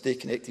Augustine's Stay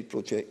Connected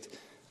project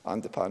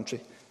and the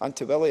Pantry, and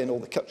to Willie and all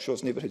the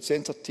Kirkshaws Neighbourhood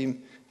Centre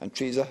team, and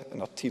Teresa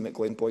and her team at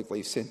Glenboyd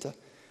Life Centre.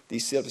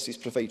 These services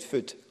provide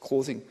food,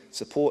 clothing,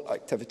 support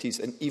activities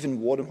and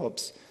even warm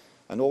hubs.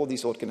 And all of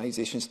these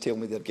organisations tell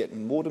me they're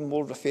getting more and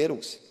more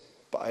referrals,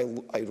 but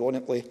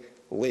ironically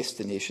less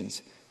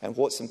donations. And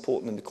what's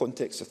important in the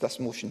context of this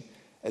motion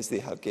is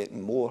they are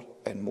getting more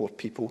and more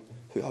people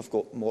who have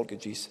got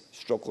mortgages,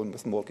 struggling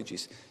with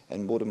mortgages,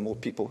 and more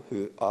people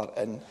who are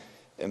in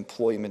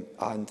employment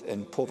and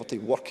in poverty,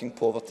 working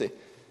poverty.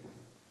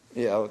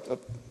 Yeah,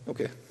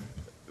 okay.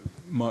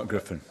 Mark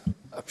Griffin.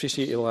 I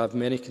appreciate you'll have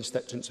many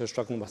constituents who are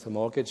struggling with a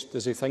mortgage.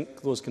 Does he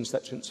think those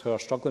constituents who are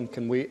struggling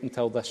can wait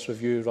until this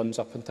review runs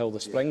up until the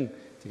spring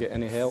to get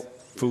any help?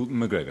 Fulton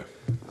McGregor.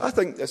 I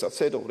think, as I've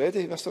said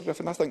already, Mr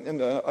Griffin, I think,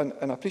 and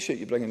I appreciate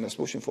you bringing this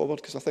motion forward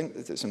because I think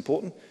that it's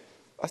important.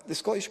 The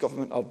Scottish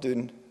Government are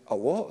doing a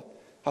lot.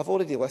 I've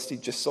already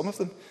listed just some of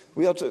them.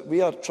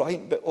 We are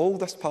trying, but all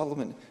this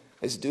Parliament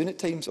is doing at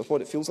times, or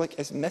what it feels like,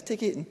 is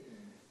mitigating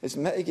is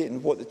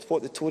mitigating what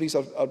the Tories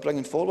are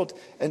bringing forward.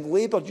 And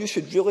Labour, you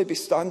should really be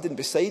standing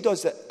beside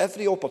us at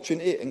every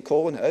opportunity and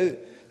calling it out.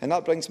 And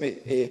that brings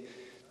me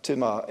to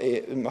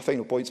my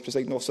final points,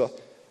 Presiding Officer.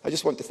 I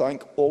just want to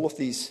thank all of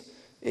these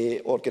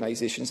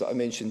organisations that I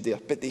mentioned there,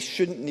 but they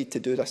shouldn't need to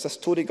do this. This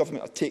Tory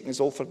government are taking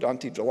us all for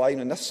granted, relying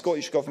on this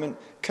Scottish Government,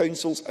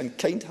 councils and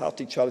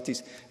kind-hearted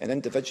charities and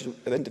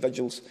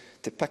individuals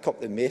to pick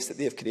up the mess that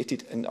they have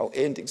created. And I'll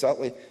end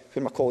exactly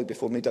where my colleague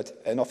before me did.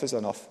 Enough is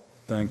enough.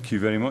 Thank you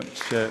very much,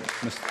 Mr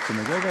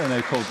McGregor. I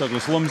now call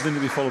Douglas Lumsden to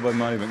be followed by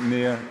Mary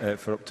McNair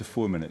for up to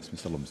 4 minutes.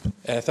 Mr Lumsden.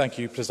 Thank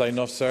you, Presiding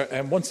Officer.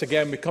 Once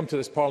again, we come to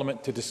this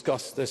Parliament to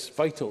discuss this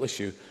vital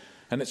issue.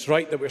 And it's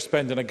right that we're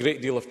spending a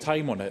great deal of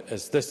time on it,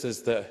 as this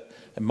is the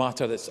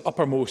matter that's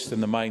uppermost in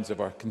the minds of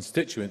our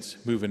constituents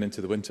moving into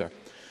the winter.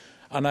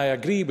 And I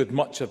agree with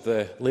much of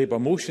the Labour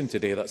motion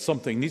today that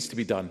something needs to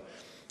be done.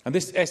 And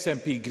this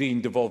SNP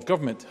Green devolved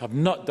government have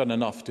not done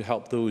enough to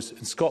help those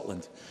in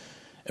Scotland.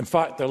 In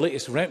fact, their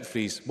latest rent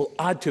freeze will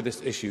add to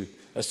this issue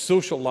as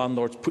social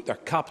landlords put their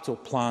capital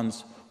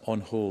plans on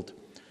hold.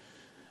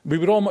 We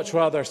would all much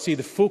rather see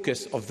the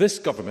focus of this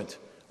government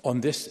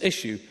on this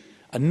issue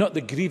and not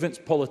the grievance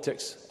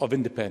politics of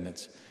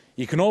independence.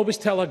 You can always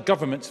tell a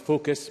government's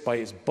focus by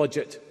its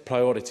budget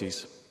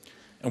priorities.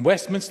 In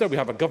Westminster, we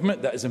have a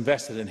government that is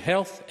invested in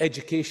health,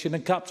 education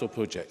and capital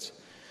projects.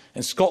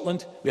 In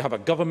Scotland, we have a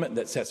government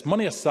that sets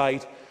money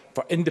aside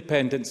for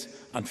independence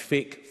and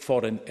fake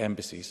foreign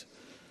embassies.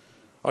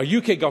 Our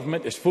UK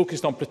government is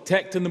focused on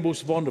protecting the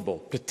most vulnerable,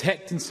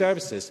 protecting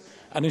services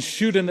and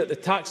ensuring that the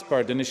tax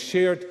burden is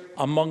shared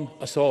among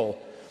us all,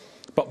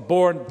 but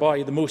borne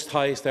by the most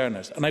highest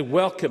earners. And I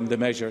welcome the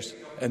measures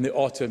in the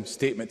autumn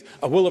statement.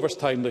 I will have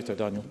time later,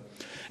 Daniel.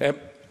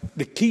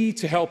 The key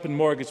to helping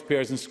mortgage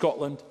payers in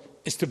Scotland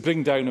is to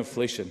bring down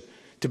inflation,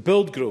 to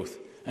build growth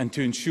and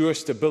to ensure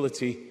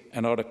stability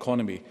in our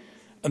economy.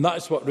 And that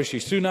is what Rishi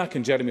Sunak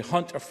and Jeremy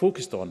Hunt are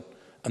focused on.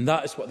 And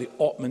that is what the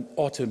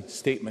autumn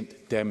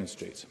statement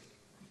demonstrates.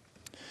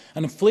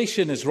 And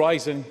inflation is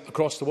rising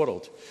across the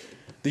world.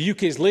 The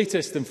UK's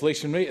latest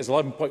inflation rate is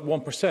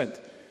 11.1%.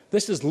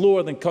 This is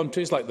lower than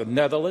countries like the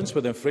Netherlands,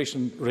 where the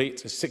inflation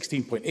rate is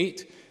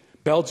 16.8%,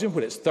 Belgium,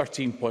 where it's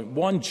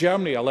 13.1%,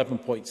 Germany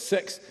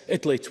 11.6%,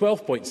 Italy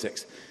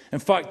 12.6%. In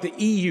fact, the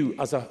EU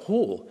as a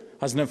whole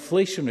has an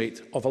inflation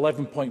rate of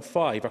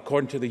 11.5%,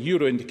 according to the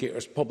Euro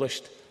indicators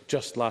published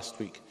just last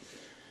week.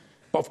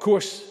 But of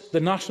course, the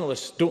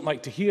nationalists don't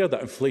like to hear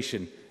that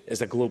inflation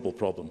is a global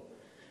problem.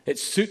 It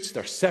suits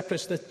their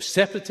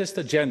separatist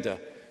agenda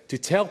to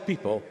tell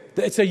people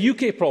that it's a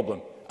UK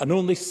problem and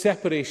only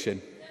separation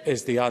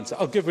is the answer.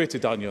 I'll give way to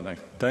Daniel now.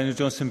 Daniel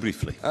Johnson,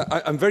 briefly.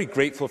 I'm very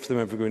grateful for the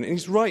member going, and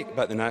he's right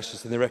about the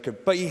nationalists in the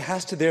record, but he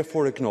has to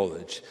therefore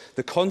acknowledge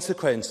the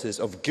consequences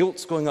of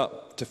gilts going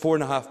up to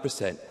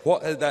 4.5%,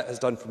 what that has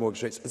done for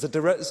mortgage rates, as a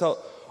direct result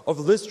of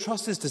Liz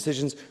Truss's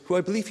decisions, who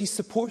I believe he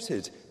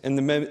supported in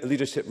the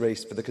leadership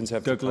race for the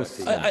Conservative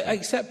Party. I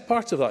accept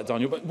part of that,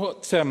 Daniel, but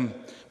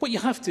what you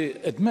have to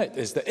admit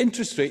is that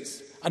interest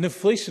rates and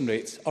inflation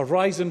rates are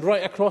rising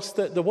right across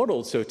the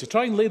world. So to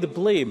try and lay the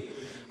blame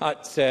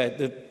at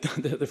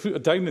the foot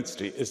of Downing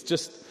Street is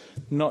just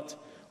not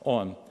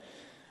on.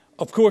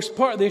 Of course,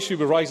 part of the issue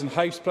with rising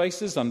house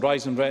prices and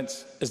rising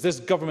rents is this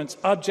government's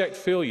abject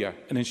failure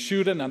in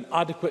ensuring an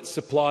adequate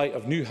supply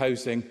of new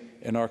housing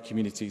in our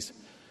communities.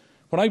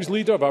 When I was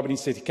leader of Aberdeen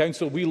City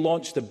Council, we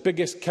launched the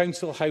biggest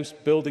council house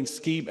building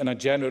scheme in a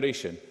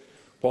generation,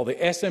 while the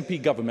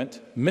SNP government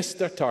missed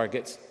their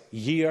targets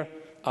year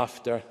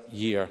after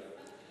year.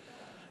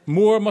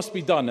 More must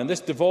be done, and this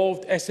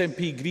devolved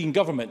SNP Green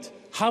government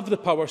have the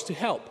powers to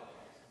help.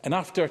 And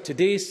after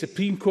today's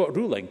Supreme Court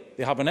ruling,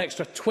 they have an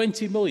extra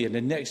 £20 million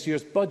in next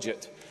year's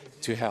budget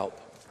to help.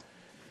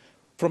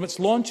 From its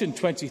launch in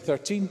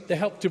 2013, the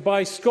Help to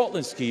Buy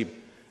Scotland scheme,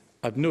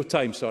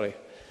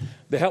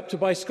 the Help to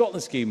Buy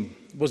Scotland scheme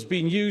was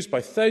being used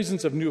by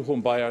thousands of new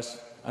home buyers,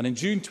 and in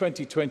June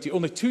 2020,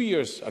 only 2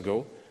 years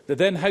ago, the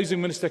then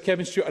Housing Minister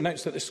Kevin Stewart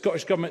announced that the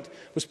Scottish Government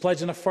was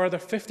pledging a further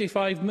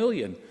 £55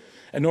 million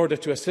in order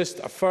to assist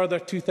a further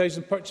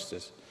 2,000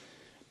 purchases.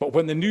 But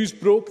when the news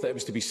broke that it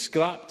was to be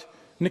scrapped,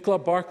 Nicola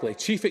Barclay,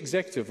 Chief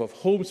Executive of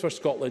Homes for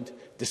Scotland,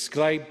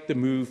 described the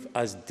move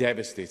as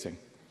devastating.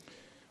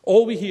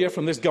 All we hear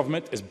from this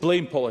government is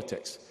blame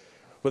politics,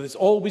 where it's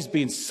always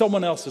been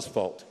someone else's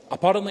fault.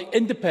 Apparently,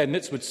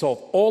 independence would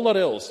solve all our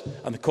ills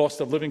and the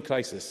cost of living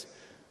crisis.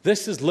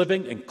 This is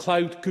living in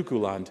cloud cuckoo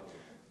land.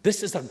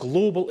 This is a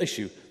global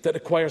issue that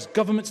requires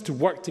governments to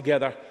work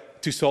together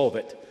to solve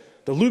it.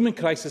 The looming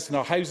crisis in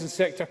our housing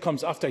sector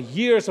comes after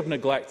years of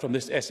neglect from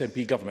this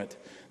SNP government.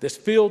 This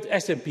failed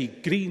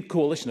SNP Green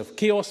coalition of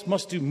chaos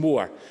must do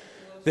more.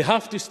 They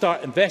have to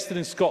start investing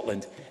in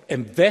Scotland,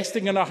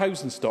 investing in our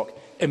housing stock,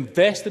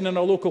 investing in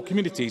our local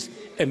communities,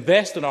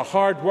 invest in our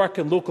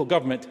hard-working local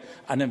government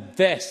and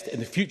invest in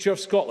the future of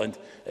Scotland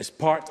as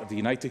part of the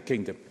United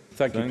Kingdom.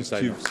 Thank you,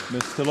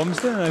 Mr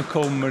Lumsden. I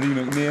call Marie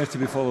McNair to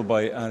be followed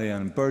by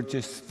Ariane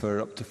Burgess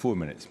for up to 4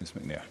 minutes. Ms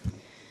McNair.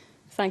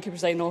 Thank you,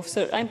 Presiding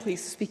Officer. I'm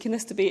pleased to speak in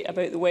this debate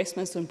about the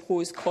Westminster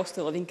imposed cost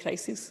of living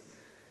crisis.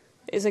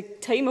 It is a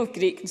time of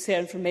great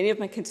concern for many of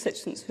my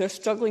constituents who are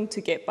struggling to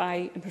get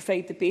by and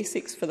provide the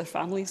basics for their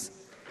families.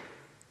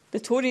 The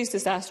Tories'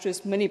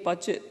 disastrous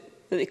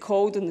mini-budget that they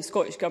called on the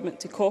Scottish Government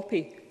to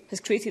copy has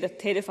created a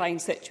terrifying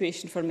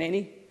situation for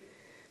many.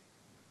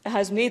 It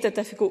has made a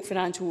difficult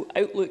financial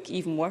outlook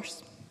even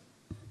worse.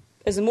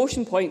 As the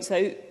motion points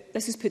out,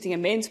 this is putting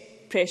immense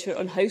pressure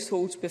on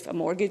households with a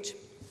mortgage.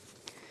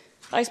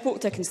 I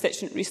spoke to a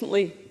constituent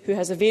recently who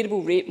has a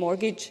variable rate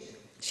mortgage.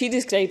 She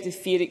described the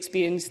fear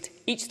experienced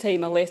each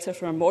time a letter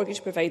from her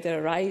mortgage provider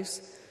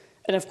arrives.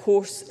 And of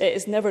course, it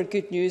is never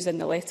good news in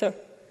the letter,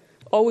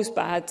 always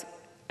bad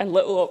and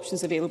little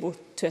options available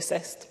to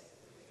assist.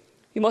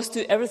 We must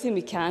do everything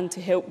we can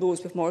to help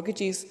those with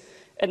mortgages,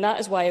 and that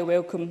is why I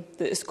welcome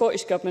that the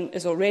Scottish Government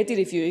is already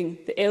reviewing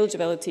the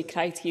eligibility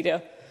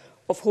criteria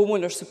of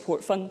Homeowners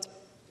Support Fund.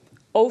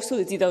 Also,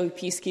 the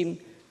DWP scheme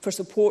for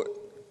support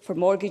for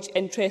mortgage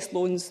interest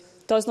loans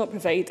does not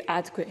provide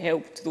adequate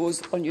help to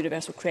those on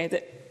universal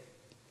credit.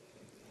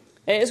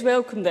 It is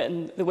welcome that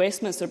in the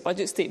Westminster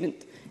Budget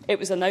Statement it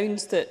was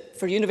announced that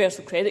for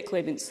universal credit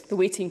claimants, the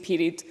waiting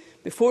period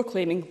before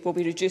claiming will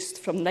be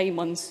reduced from 9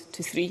 months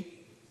to 3.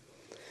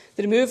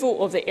 The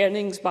removal of the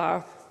earnings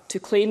bar to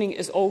claiming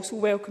is also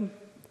welcome.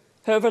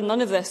 However,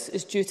 none of this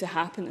is due to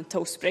happen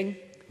until spring.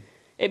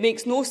 It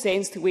makes no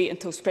sense to wait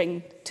until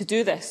spring to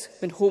do this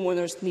when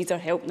homeowners need our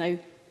help now.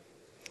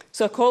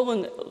 So I call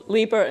on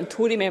Labour and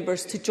Tory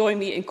members to join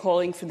me in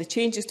calling for the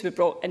changes to be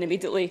brought in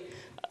immediately,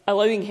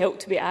 allowing help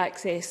to be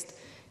accessed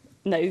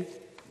now.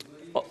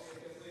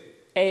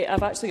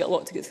 I've actually got a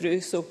lot to get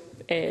through, so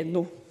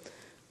no.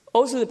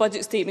 Also, the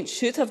budget statement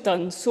should have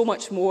done so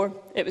much more.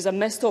 It was a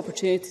missed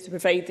opportunity to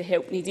provide the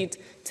help needed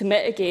to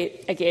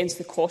mitigate against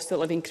the cost of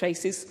living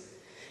crisis.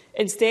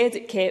 Instead,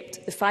 it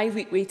kept the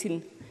 5-week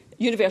waiting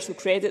universal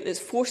credit that's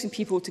forcing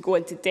people to go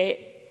into debt,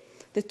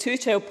 the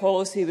two-child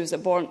policy with a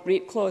abhorrent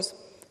rape clause,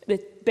 the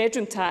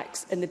bedroom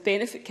tax and the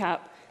benefit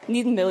cap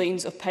needing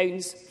millions of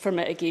pounds for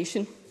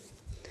mitigation.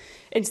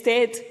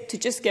 Instead, to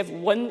just give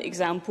one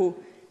example,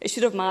 it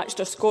should have matched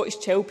our Scottish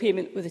child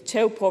payment with the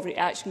Child Poverty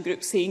Action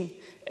Group saying,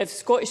 if the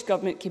Scottish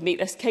Government can make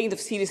this kind of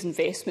serious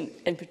investment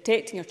in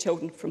protecting our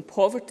children from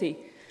poverty,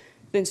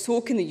 then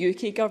so can the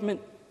UK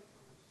Government.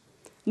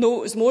 No,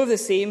 it was more of the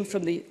same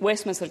from the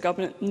Westminster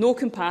Government. No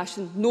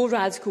compassion, no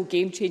radical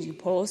game-changing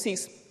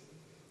policies.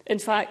 In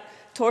fact,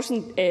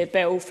 Torsten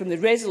Bell from the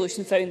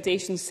Resolution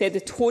Foundation said the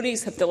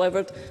Tories have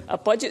delivered a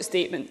budget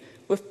statement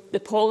with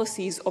the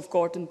policies of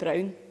Gordon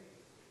Brown.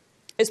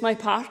 It's my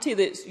party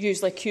that's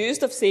usually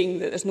accused of saying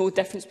that there's no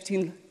difference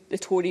between the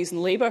Tories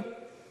and Labour.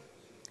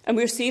 And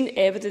we're seeing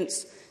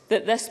evidence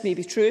that this may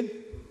be true.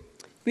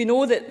 We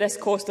know that this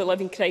cost of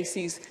living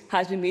crisis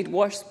has been made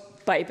worse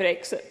by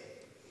Brexit.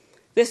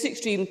 This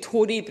extreme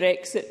Tory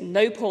Brexit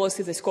now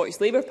policy of the Scottish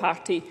Labour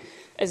Party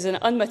is an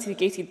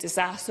unmitigated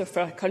disaster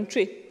for our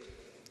country.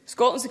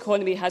 Scotland's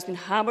economy has been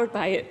hammered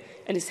by it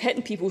and is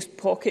hitting people's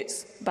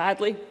pockets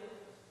badly.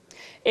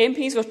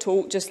 MPs were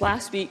told just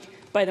last week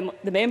by the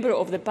member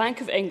of the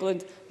Bank of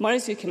England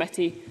Monetary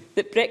Committee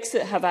that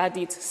Brexit have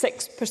added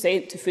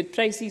 6% to food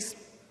prices.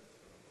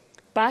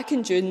 Back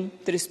in June,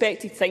 the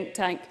respected think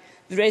tank,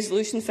 the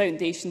Resolution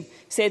Foundation,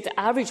 said the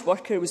average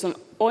worker was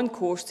on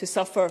course to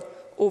suffer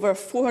over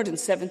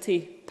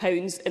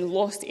 £470 in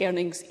lost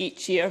earnings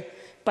each year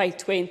by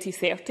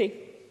 2030.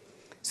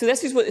 So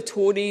this is what the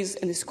Tories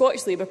and the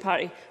Scottish Labour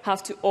Party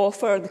have to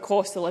offer the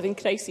cost of living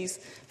crisis: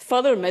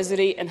 further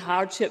misery and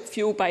hardship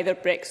fuelled by their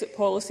Brexit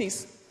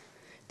policies.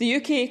 The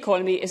UK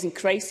economy is in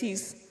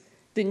crisis.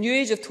 The new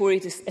age of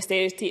Tory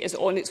austerity is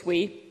on its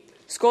way.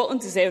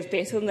 Scotland deserves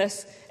better than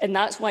this, and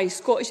that's why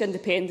Scottish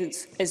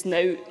independence is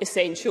now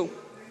essential.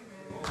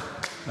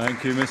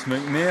 Thank you, Ms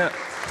McNair.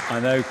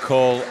 I now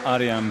call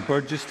Ariane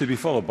Burgess to be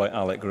followed by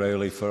Alec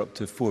Rowley for up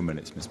to 4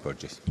 minutes. Ms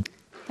Burgess.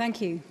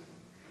 Thank you.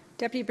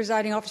 Deputy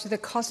Presiding Officer, the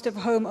cost of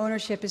home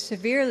ownership is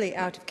severely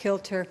out of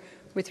kilter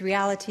with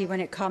reality when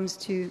it comes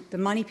to the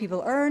money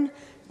people earn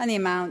and the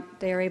amount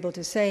they are able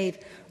to save.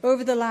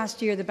 Over the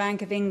last year, the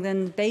Bank of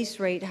England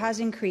base rate has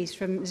increased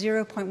from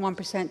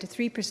 0.1% to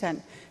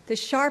 3%, the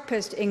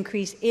sharpest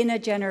increase in a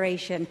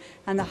generation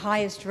and the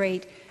highest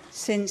rate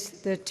since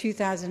the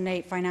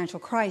 2008 financial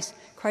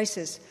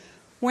crisis.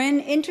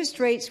 When interest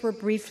rates were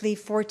briefly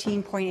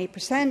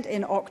 14.8%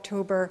 in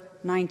October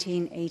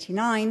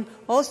 1989,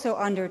 also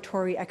under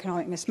Tory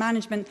economic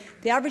mismanagement,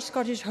 the average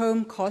Scottish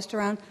home cost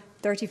around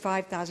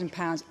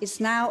 £35,000. It's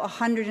now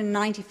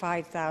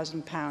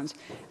 £195,000.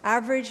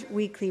 Average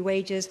weekly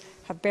wages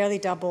have barely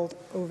doubled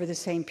over the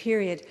same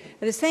period.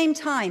 At the same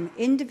time,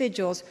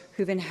 individuals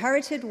who've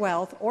inherited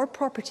wealth or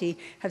property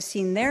have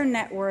seen their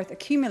net worth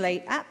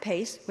accumulate at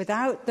pace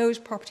without those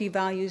property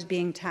values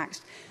being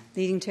taxed,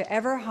 leading to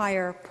ever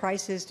higher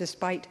prices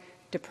despite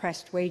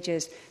depressed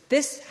wages.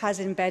 This has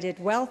embedded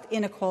wealth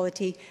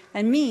inequality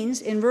and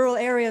means, in rural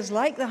areas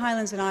like the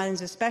Highlands and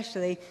Islands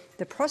especially,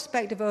 the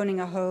prospect of owning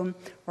a home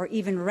or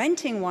even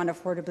renting one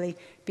affordably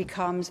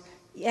becomes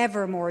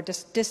ever more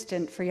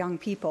distant for young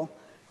people.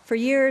 For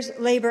years,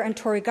 Labour and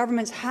Tory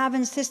governments have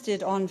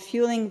insisted on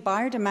fuelling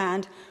buyer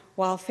demand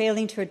while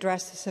failing to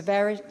address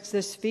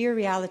the severe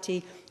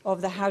reality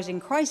of the housing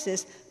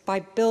crisis by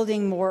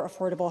building more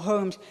affordable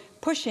homes,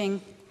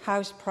 pushing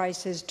house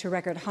prices to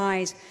record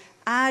highs.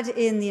 Add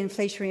in the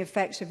inflationary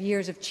effects of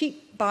years of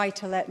cheap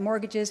buy-to-let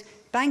mortgages,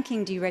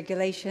 banking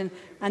deregulation,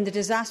 and the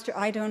disaster—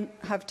 I don't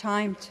have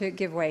time to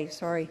give way,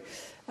 sorry.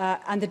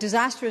 And the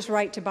disastrous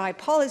right-to-buy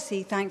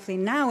policy, thankfully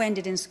now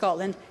ended in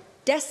Scotland,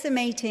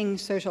 decimating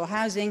social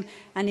housing,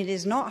 and it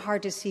is not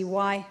hard to see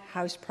why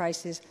house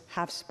prices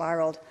have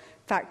spiralled.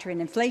 Factor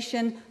in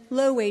inflation,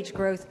 low wage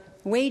growth,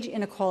 wage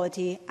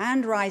inequality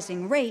and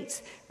rising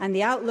rates, and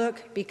the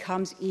outlook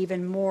becomes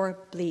even more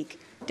bleak.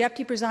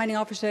 Deputy Presiding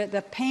Officer,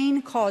 the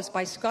pain caused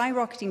by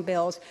skyrocketing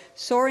bills,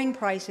 soaring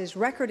prices,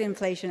 record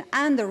inflation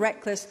and the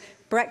reckless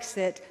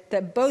Brexit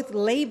that both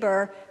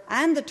Labour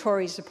and the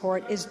Tories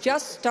support is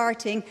just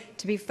starting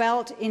to be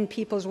felt in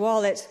people's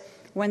wallets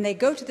when they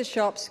go to the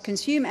shops,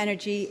 consume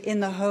energy in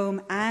the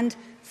home and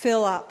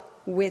fill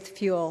up with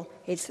fuel.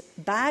 It's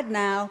bad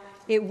now.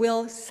 It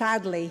will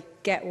sadly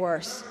get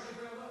worse.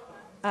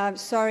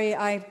 Sorry,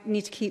 I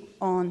need to keep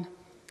on.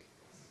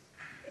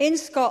 In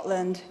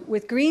Scotland,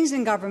 with Greens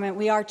in government,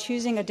 we are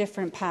choosing a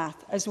different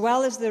path, as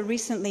well as the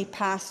recently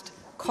passed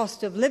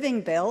cost of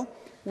living bill,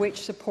 which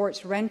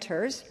supports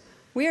renters.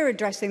 We are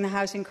addressing the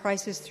housing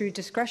crisis through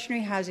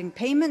discretionary housing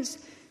payments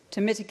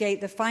to mitigate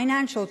the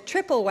financial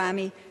triple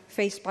whammy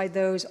faced by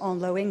those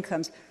on low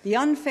incomes, the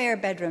unfair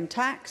bedroom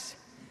tax,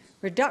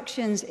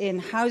 reductions in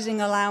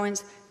housing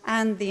allowance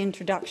and the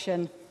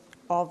introduction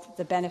of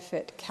the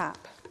benefit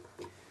cap.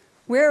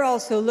 We're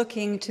also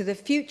looking to the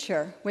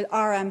future with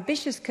our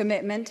ambitious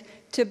commitment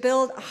to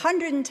build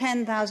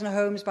 110,000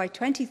 homes by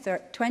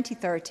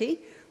 2030,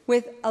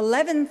 with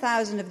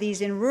 11,000 of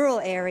these in rural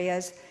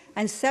areas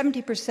and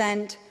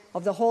 70%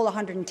 of the whole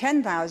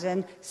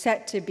 110,000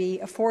 set to be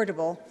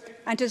affordable,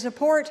 and to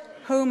support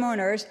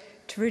homeowners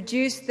to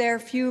reduce their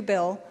fuel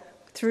bill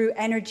through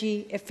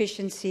energy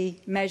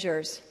efficiency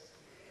measures.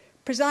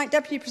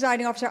 Deputy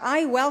Presiding Officer,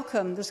 I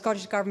welcome the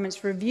Scottish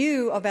Government's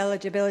review of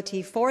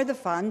eligibility for the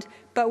fund,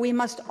 but we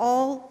must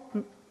all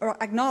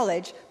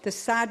acknowledge the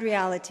sad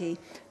reality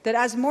that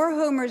as more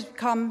homeowners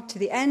come to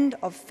the end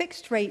of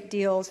fixed-rate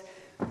deals,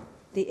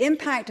 the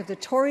impact of the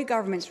Tory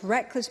Government's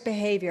reckless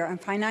behaviour and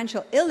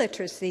financial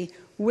illiteracy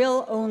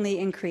will only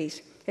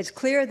increase. It's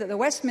clear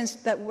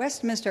that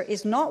Westminster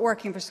is not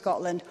working for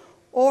Scotland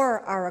or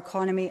our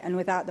economy, and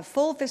without the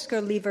full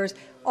fiscal levers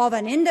of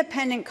an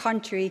independent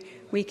country,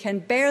 we can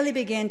barely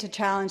begin to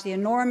challenge the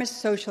enormous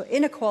social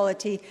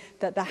inequality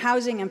that the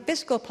housing and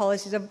fiscal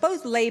policies of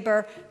both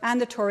Labour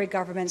and the Tory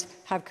governments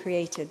have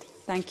created.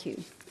 Thank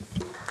you.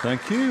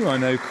 Thank you. I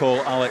now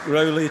call Alec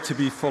Rowley to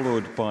be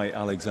followed by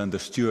Alexander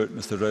Stewart.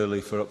 Mr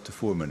Rowley for up to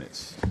 4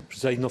 minutes.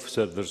 Presiding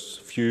Officer, there's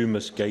few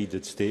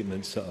misguided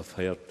statements that I've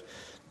heard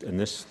in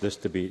this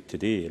debate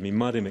today. I mean,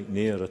 Mary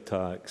McNair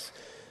attacks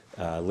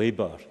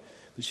Labour,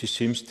 but she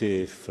seems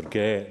to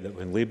forget that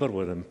when Labour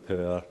were in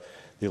power,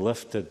 they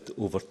lifted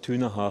over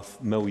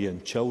 2.5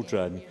 million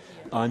children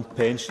and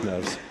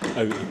pensioners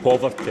out of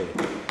poverty.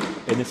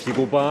 And if you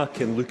go back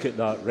and look at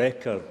that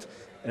record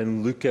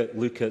and look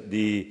at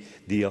the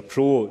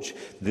approach,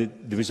 there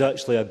was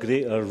actually a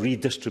greater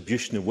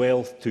redistribution of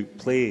wealth took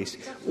place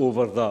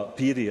over that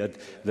period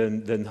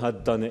than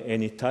had done at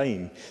any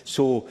time.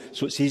 So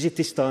it's easy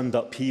to stand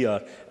up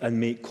here and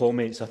make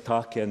comments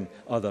attacking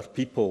other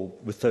people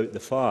without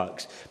the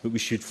facts, but we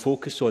should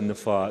focus on the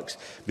facts,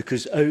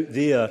 because out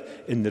there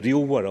in the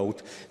real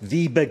world,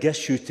 the big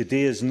issue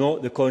today is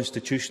not the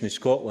Constitution of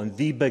Scotland.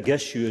 The big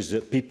issue is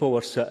that people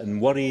are sitting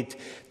worried,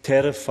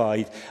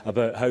 terrified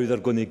about how they're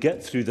going to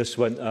get through this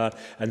winter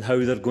and how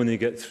they're going to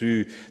get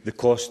through the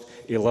cost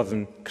of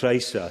living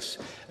crisis.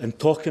 And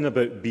talking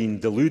about being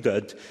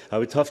deluded, I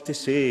would have to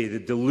say the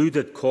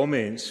deluded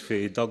comments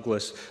for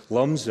Douglas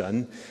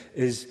Lumsden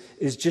is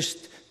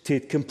just to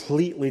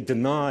completely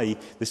deny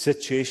the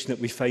situation that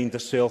we find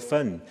ourselves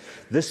in.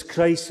 This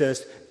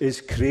crisis is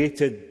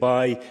created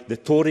by the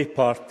Tory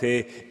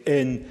party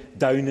in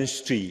Downing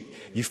Street.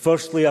 You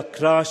firstly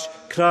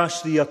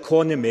crash the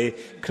economy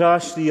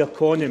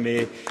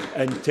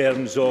in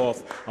terms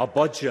of a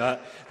budget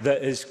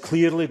that is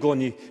clearly going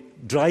to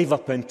drive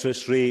up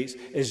interest rates,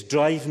 is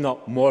driving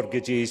up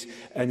mortgages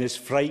and is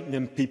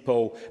frightening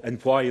people,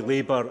 and why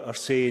Labour are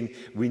saying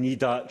we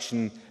need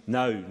action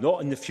now,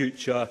 not in the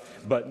future,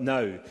 but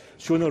now.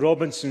 Shona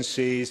Robinson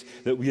says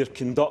that we are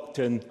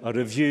conducting a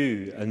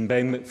review, and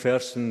Ben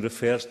McPherson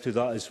refers to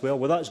that as well.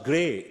 Well, that's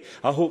great.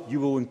 I hope you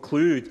will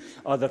include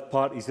other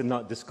parties in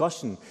that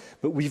discussion.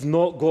 But we've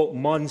not got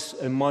months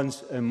and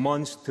months and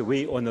months to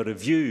wait on a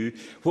review.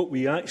 What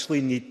we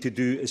actually need to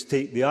do is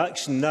take the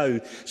action now,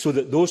 so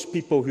that those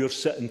people who are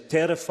sitting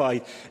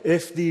terrified,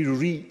 if they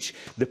reach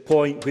the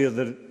point where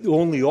the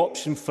only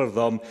option for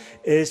them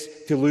is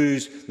to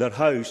lose their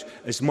house,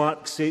 as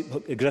Mark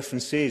Griffin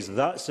says,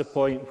 that's the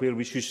point where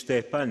we should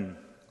step in.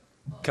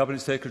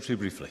 Cabinet Secretary,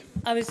 briefly.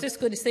 I was just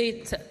going to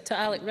say to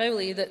Alec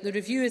Rowley that the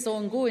review is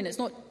ongoing. It's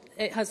not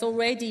It has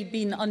already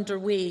been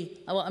underway.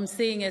 What I'm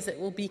saying is it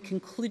will be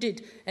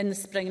concluded in the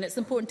spring, and it's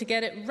important to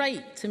get it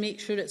right to make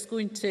sure it's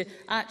going to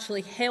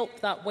actually help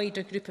that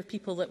wider group of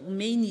people that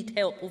may need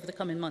help over the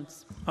coming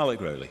months.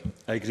 Alec Rowley.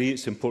 I agree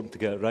it's important to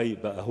get it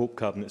right, but I hope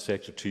Cabinet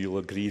Secretary you'll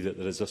agree that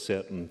there is a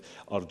certain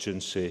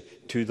urgency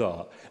to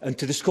that. And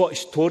to the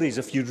Scottish Tories,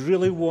 if you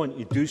really want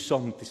to do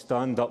something to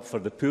stand up for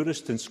the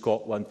poorest in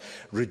Scotland,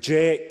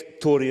 reject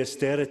Tory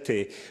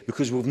austerity,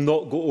 because we've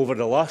not got over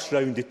the last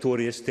round of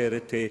Tory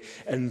austerity,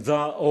 and that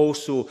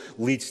also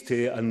leads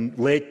to and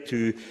led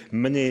to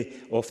many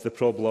of the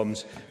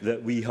problems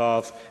that we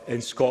have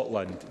in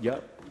Scotland. Yeah.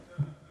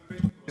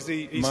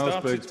 He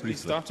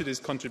started his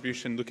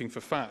contribution looking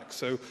for facts.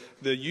 So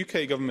the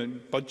UK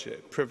government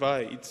budget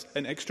provides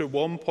an extra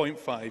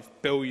 £1.5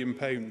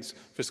 billion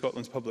for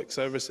Scotland's public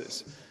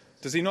services.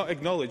 Does he not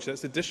acknowledge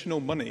that's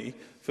additional money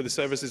for the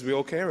services we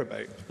all care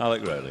about?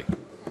 Alec Rowley.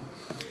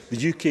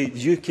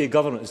 The UK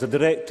government is a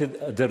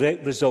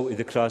direct result of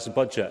the crash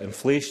budget.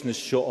 Inflation has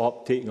shot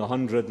up, taking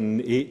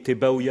 £180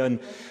 billion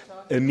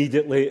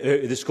immediately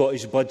out of the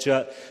Scottish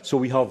budget. So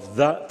we have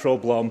that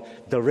problem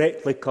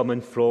directly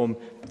coming from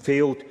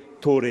failed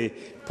Tory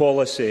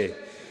policy.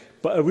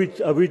 But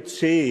I would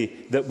say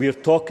that we're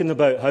talking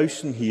about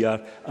housing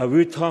here. I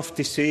would have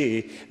to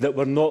say that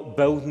we're not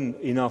building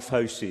enough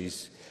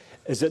houses.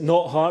 Is it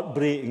not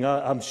heartbreaking?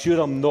 I'm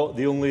sure I'm not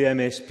the only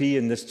MSP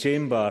in this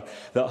chamber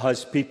that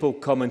has people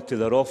coming to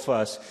their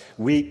office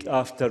week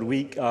after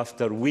week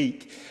after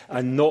week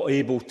and not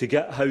able to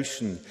get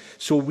housing.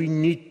 So we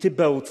need to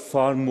build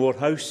far more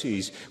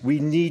houses. We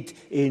need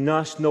a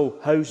national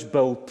house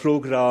build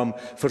programme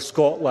for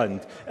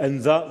Scotland,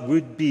 and that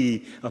would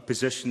be a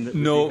position that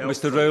No,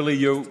 Mr Rowley,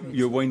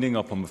 you're winding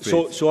up, I'm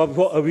afraid. So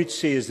what I would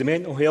say is the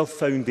Mental Health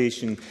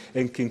Foundation,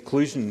 in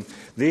conclusion,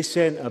 they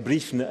sent a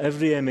briefing that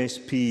every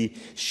MSP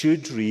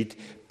should read.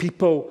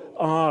 People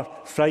are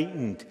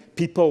frightened.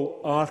 People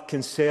are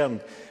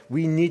concerned.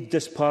 We need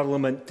this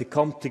Parliament to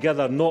come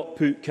together, not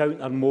put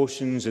counter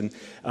motions and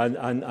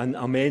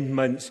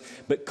amendments,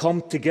 but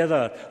come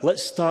together.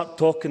 Let's start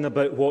talking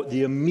about what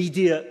the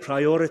immediate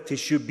priority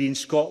should be in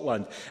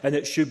Scotland, and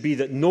it should be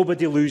that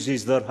nobody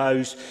loses their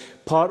house.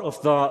 Part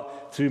of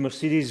that, through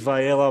Mercedes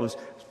Viella, was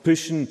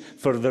pushing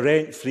for the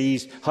rent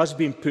freeze, has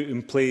been put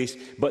in place,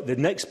 but the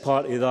next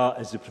part of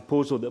that is the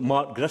proposal that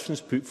Mark Griffin's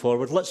put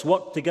forward. Let's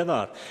work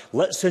together.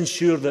 Let's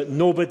ensure that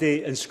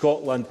nobody in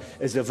Scotland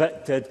is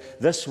evicted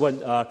this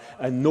winter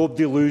and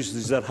nobody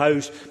loses their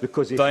house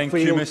because of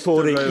failed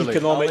Tory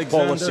economic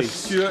policies.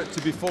 Stewart,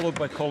 to be followed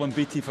by Colin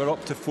Beattie for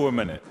up to 4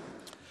 minutes.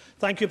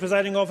 Thank you,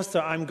 Presiding Officer.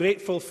 I am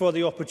grateful for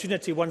the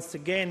opportunity once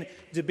again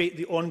to debate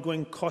the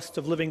ongoing cost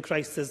of living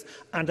crisis,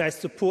 and I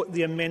support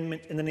the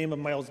amendment in the name of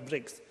Miles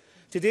Briggs.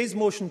 Today's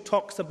motion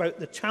talks about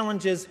the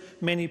challenges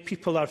many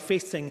people are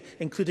facing,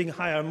 including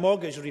higher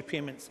mortgage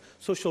repayments,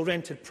 social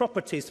rented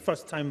properties,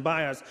 first-time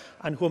buyers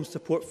and home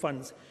support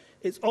funds.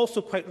 It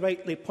also quite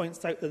rightly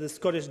points out that the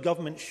Scottish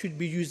Government should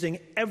be using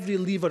every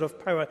lever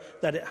of power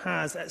that it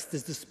has at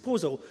its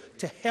disposal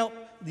to help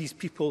these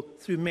people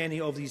through many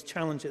of these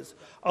challenges.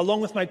 Along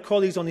with my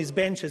colleagues on these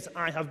benches,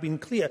 I have been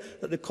clear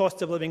that the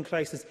cost of living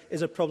crisis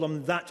is a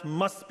problem that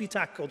must be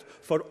tackled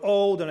for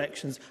all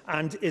directions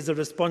and is a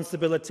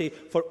responsibility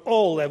for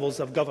all levels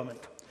of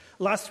government.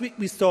 Last week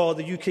we saw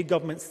the UK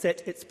Government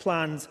set its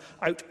plans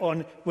out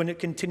on when it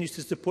continues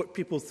to support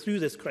people through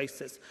this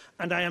crisis.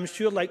 And I am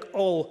sure, like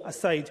all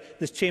aside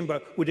this chamber,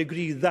 would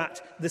agree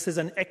that this is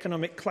an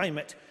economic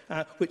climate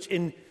which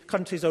in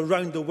countries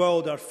around the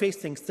world are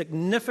facing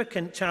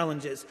significant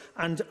challenges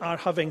and are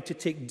having to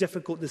take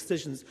difficult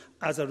decisions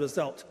as a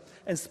result.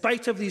 In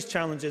spite of these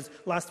challenges,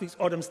 last week's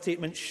autumn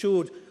statement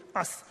showed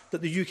us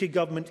that the UK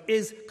Government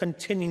is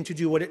continuing to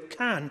do what it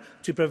can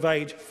to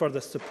provide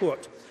further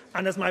support.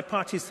 And as my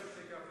party's...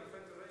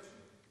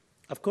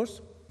 Of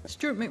course.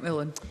 Stuart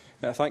McMillan.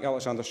 I thank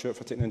Alexander Stewart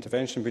for taking the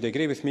intervention. Would you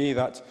agree with me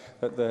that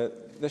the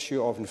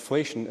issue of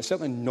inflation is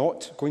certainly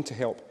not going to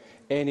help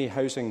any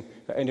housing,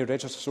 any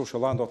registered social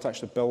landlord to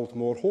actually build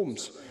more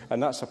homes?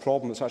 And that's a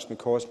problem that's actually been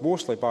caused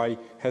mostly by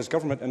his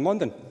government in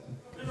London.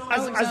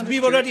 As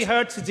we've already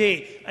heard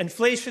today,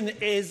 inflation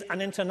is an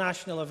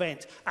international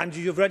event, and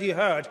you've already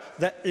heard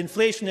that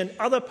inflation in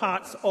other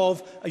parts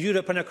of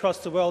Europe and across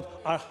the world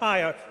are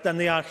higher than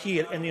they are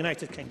here in the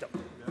United Kingdom.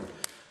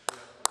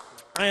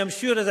 I am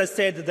sure, as I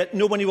said, that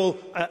nobody will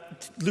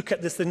look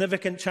at the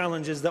significant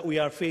challenges that we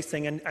are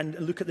facing and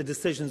look at the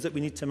decisions that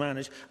we need to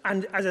manage.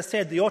 And as I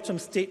said, the autumn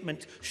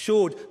statement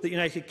showed that the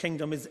United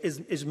Kingdom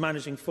is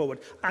managing forward.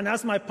 And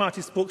as my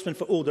party spokesman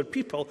for older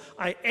people,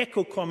 I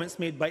echo comments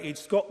made by Age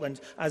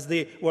Scotland, as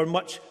they were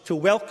much to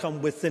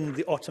welcome within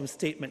the autumn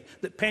statement,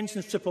 that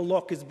pensions triple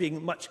lock is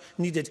being much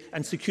needed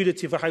and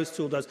security for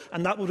householders,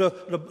 and that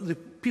the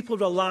people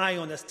rely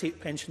on a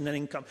state pension and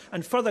income,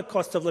 and further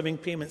cost of living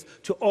payments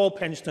to all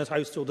pensioners'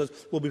 households householders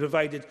will be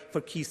provided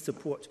for key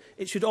support.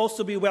 It should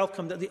also be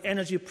welcomed that the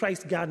energy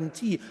price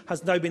guarantee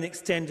has now been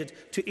extended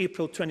to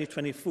April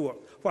 2024.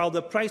 While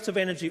the price of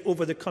energy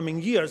over the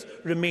coming years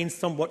remains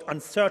somewhat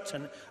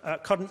uncertain,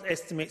 current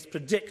estimates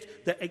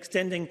predict that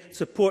extending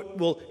support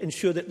will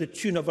ensure that the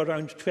tune of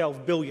around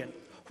 £12 billion.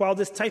 While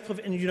this type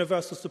of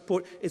universal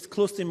support is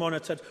closely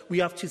monitored, we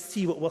have to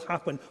see what will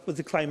happen with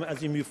the climate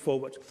as we move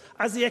forward.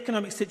 As the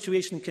economic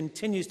situation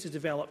continues to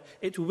develop,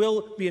 it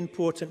will be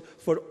important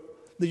for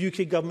the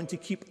UK Government to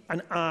keep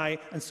an eye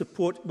and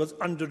support was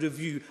under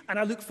review, and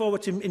I look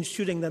forward to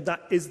ensuring that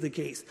that is the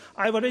case.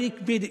 I have already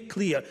made it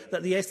clear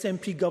that the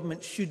SNP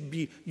Government should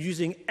be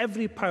using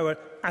every power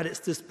at its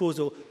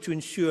disposal to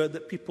ensure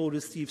that people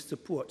receive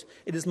support.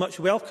 It is much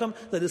welcome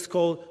that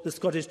the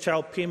Scottish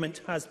Child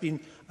Payment has been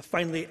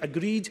finally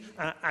agreed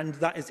and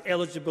that is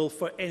eligible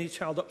for any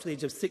child up to the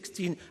age of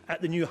 16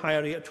 at the new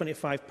higher rate of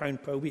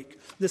 £25 per week.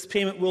 This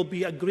payment will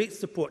be a great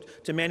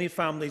support to many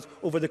families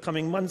over the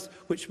coming months,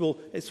 which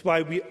is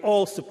why we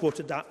all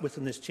supported that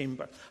within this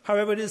chamber.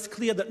 However, it is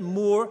clear that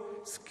more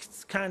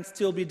can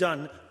still be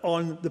done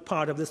on the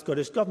part of the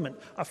Scottish Government.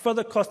 A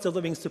further cost of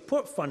living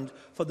support fund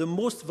for the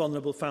most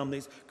vulnerable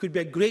families could be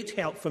a great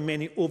help for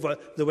many over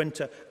the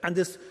winter, and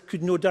this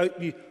could no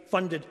doubt be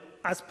funded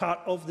as part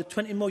of the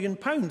 £20 million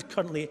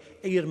currently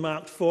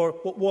earmarked for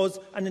what was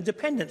an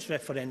independence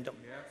referendum.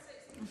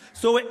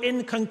 So,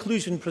 in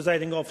conclusion,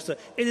 Presiding Officer,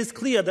 it is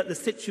clear that the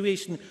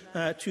situation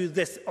to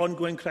this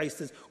ongoing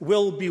crisis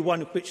will be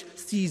one which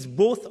sees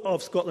both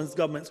of Scotland's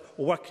governments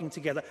working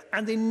together,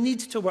 and they need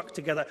to work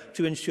together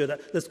to ensure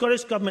that the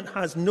Scottish Government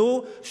has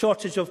no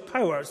shortage of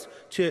powers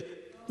to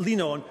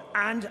lean on,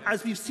 and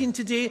as we've seen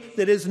today,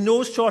 there is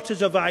no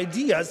shortage of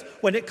ideas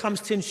when it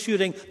comes to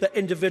ensuring that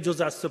individuals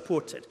are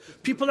supported.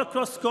 People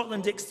across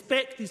Scotland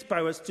expect these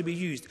powers to be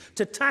used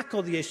to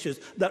tackle the issues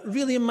that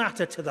really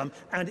matter to them,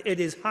 and it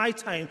is high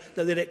time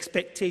that their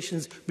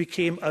expectations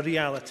became a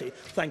reality.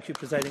 Thank you,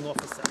 Presiding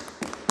Officer.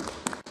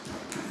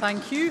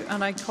 Thank you,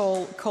 and I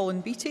call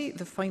Colin Beattie,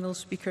 the final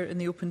speaker in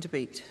the open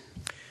debate.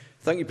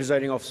 Thank you,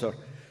 Presiding Officer.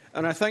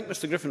 And I thank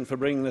Mr Griffin for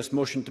bringing this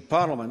motion to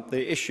Parliament.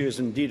 The issue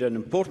is indeed an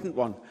important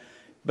one.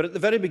 But at the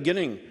very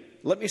beginning,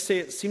 let me say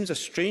it seems a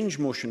strange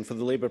motion for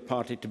the Labour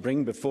Party to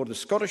bring before the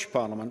Scottish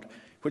Parliament,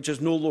 which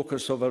has no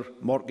locus over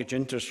mortgage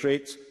interest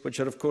rates, which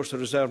are of course a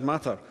reserved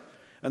matter.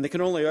 And they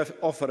can only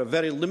offer a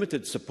very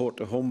limited support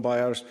to home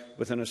buyers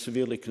within a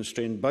severely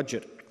constrained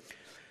budget.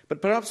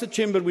 But perhaps the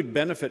Chamber would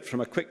benefit from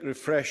a quick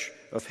refresh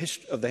of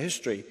the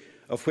history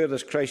of where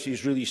this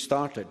crisis really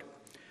started.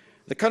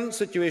 The current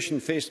situation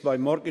faced by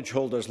mortgage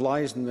holders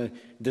lies in the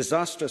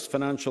disastrous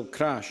financial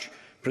crash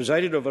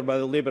presided over by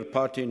the Labour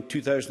Party in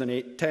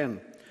 2008-10.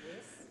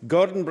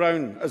 Gordon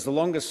Brown, as a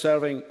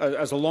long-serving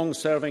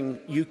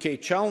UK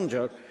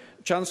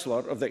Chancellor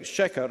of the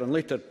Exchequer and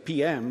later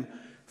PM,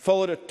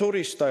 followed a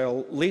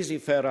Tory-style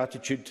laissez-faire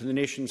attitude to the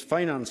nation's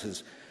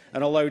finances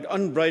and allowed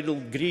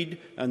unbridled greed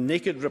and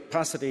naked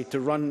rapacity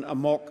to run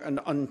amok and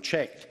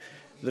unchecked.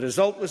 The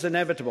result was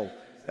inevitable,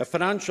 a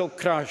financial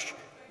crash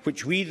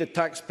which we, the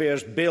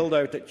taxpayers, bailed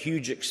out at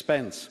huge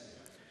expense.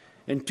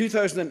 In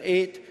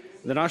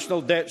 2008, the national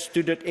debt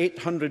stood at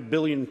 £800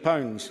 billion.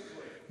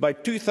 By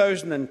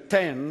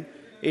 2010,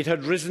 it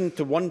had risen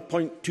to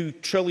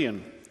 £1.2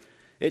 trillion.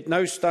 It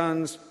now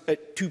stands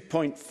at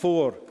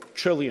 £2.4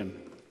 trillion.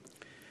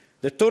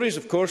 The Tories,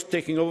 of course,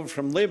 taking over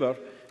from Labour,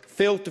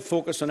 failed to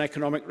focus on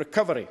economic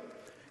recovery.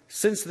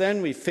 Since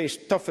then, we've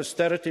faced tough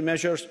austerity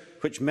measures,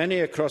 which many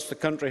across the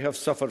country have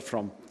suffered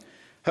from.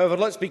 However,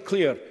 let's be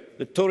clear,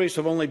 the Tories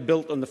have only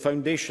built on the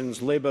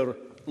foundations Labour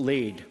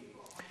laid.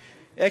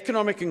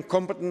 Economic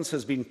incompetence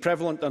has been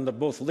prevalent under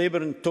both Labour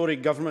and Tory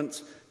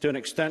governments to an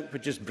extent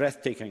which is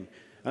breathtaking.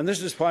 And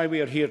this is why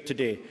we are here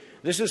today.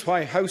 This is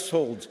why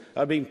households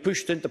are being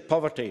pushed into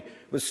poverty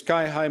with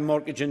sky-high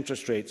mortgage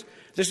interest rates.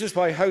 This is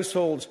why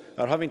households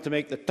are having to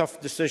make the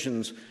tough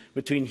decisions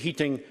between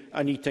heating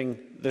and eating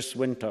this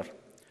winter.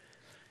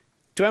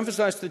 To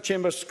emphasise to the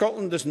Chamber,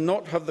 Scotland does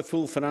not have the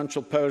full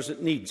financial powers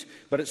it needs,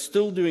 but it is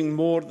still doing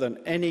more than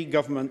any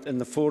government in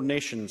the four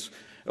nations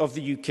of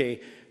the UK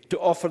to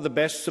offer the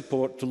best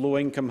support to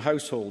low-income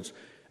households,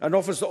 and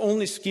offers the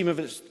only scheme of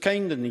its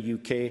kind in the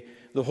UK,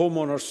 the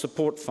Homeowners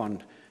Support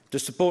Fund, to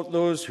support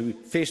those who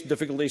face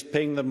difficulties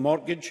paying their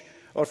mortgage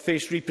or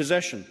face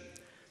repossession.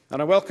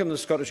 And I welcome the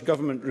Scottish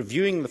Government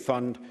reviewing the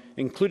fund,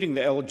 including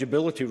the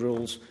eligibility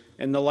rules,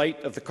 in the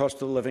light of the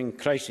cost of living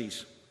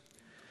crisis.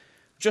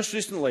 Just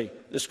recently,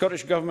 the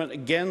Scottish Government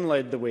again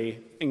led the way,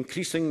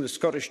 increasing the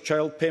Scottish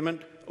Child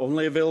Payment,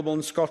 only available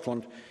in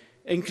Scotland,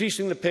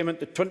 increasing the payment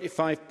to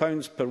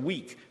 £25 per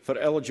week for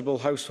eligible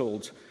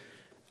households.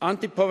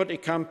 Anti-poverty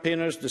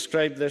campaigners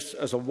described this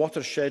as a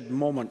watershed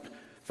moment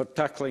for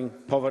tackling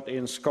poverty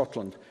in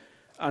Scotland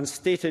and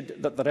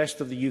stated that the rest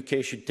of the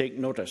UK should take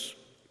notice.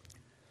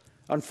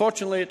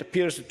 Unfortunately, it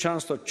appears the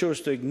Chancellor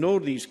chose to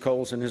ignore these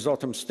calls in his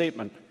autumn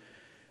statement,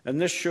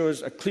 and this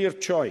shows a clear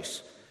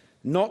choice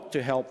not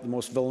to help the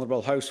most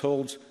vulnerable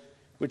households,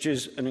 which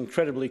is an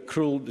incredibly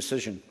cruel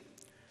decision.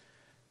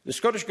 The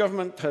Scottish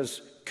Government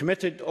has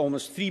committed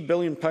almost £3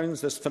 billion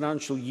this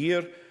financial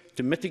year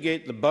to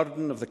mitigate the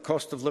burden of the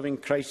cost of living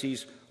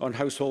crises on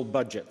household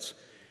budgets.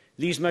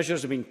 These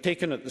measures have been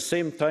taken at the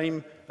same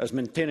time as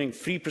maintaining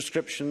free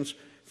prescriptions,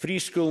 free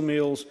school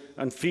meals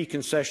and free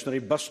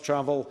concessionary bus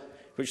travel,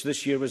 which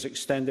this year was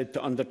extended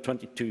to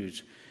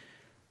under-22s.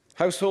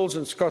 Households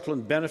in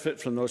Scotland benefit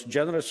from the most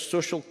generous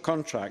social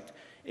contract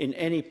in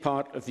any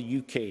part of the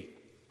UK.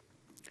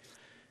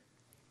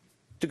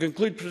 To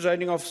conclude,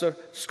 Presiding Officer,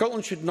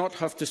 Scotland should not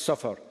have to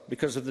suffer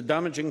because of the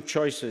damaging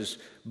choices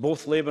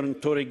both Labour and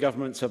Tory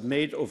governments have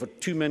made over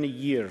too many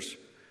years.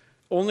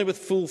 Only with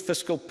full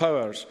fiscal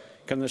powers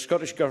can the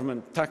Scottish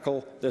Government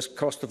tackle this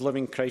cost of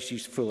living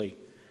crisis fully.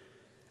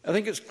 I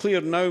think it's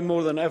clear now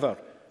more than ever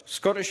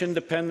Scottish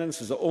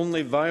independence is the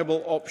only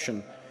viable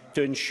option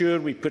to ensure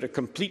we put a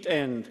complete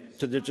end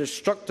to the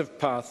destructive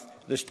path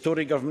this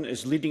Tory Government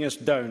is leading us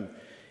down,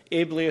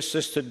 ably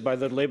assisted by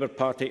their Labour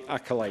Party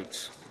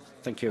acolytes.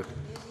 Thank you.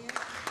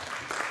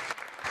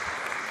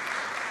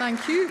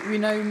 Thank you. We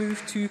now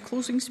move to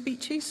closing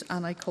speeches,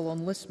 and I call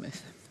on Liz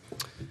Smith.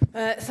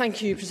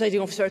 Thank you, Presiding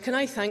Officer. Can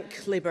I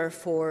thank Labour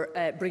for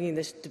bringing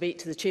this debate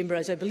to the Chamber,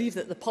 as I believe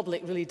that the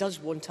public really does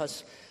want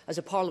us as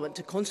a Parliament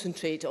to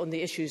concentrate on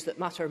the issues that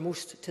matter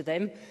most to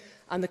them.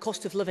 And the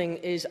cost of living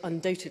is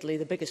undoubtedly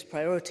the biggest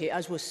priority,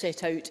 as was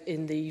set out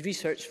in the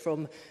research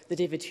from the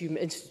David Hume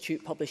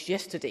Institute published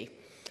yesterday.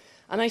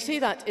 And I say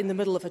that in the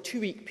middle of a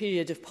two-week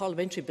period of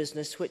parliamentary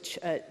business, which,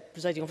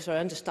 Presiding Officer, I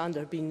understand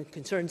there have been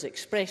concerns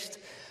expressed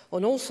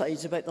on all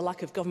sides about the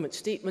lack of government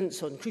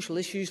statements on crucial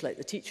issues like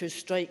the teachers'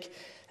 strike,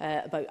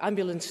 about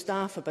ambulance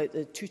staff, about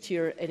the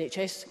two-tier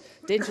NHS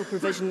dental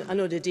provision, and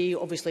on a day,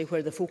 obviously,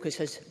 where the focus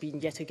has been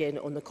yet again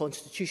on the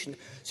Constitution.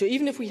 So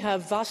even if we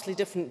have vastly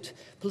different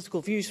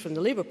political views from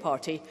the Labour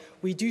Party,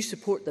 we do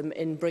support them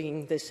in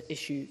bringing this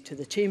issue to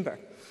the Chamber.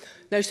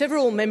 Now,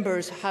 several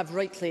members have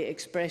rightly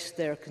expressed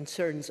their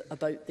concerns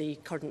about the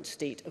current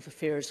state of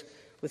affairs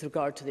with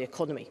regard to the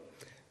economy,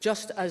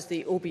 just as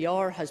the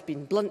OBR has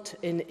been blunt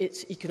in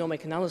its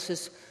economic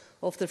analysis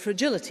of the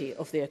fragility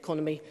of the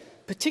economy,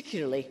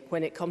 particularly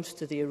when it comes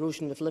to the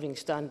erosion of living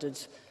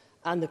standards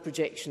and the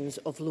projections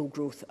of low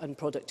growth and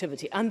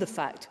productivity, and the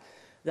fact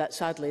that,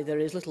 sadly, there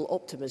is little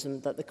optimism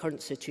that the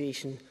current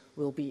situation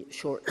will be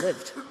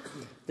short-lived.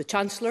 The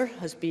Chancellor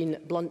has been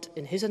blunt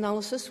in his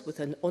analysis, with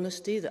an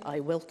honesty that I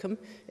welcome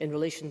in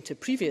relation to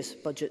previous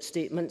budget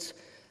statements,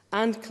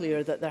 and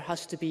clear that there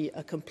has to be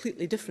a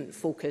completely different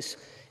focus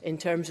in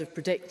terms of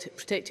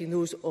protecting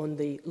those on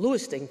the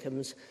lowest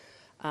incomes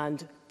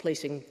and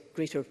placing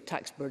greater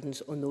tax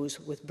burdens on those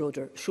with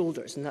broader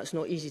shoulders. And that's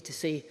not easy to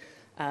say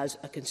as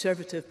a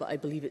Conservative, but I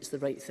believe it's the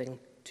right thing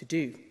to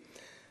do.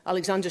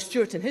 Alexander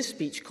Stewart, in his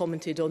speech,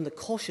 commented on the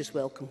cautious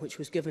welcome which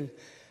was given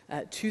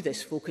to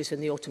this focus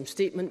in the autumn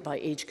statement by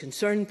Age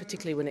Concern,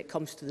 particularly when it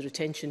comes to the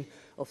retention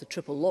of the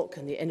triple lock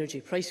and the energy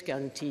price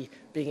guarantee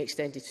being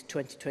extended to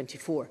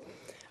 2024.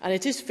 And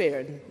it is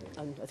fair,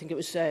 and I think it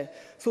was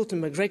Fulton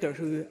McGregor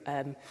who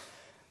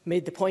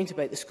made the point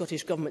about the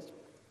Scottish Government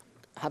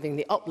having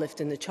the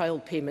uplift in the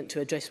child payment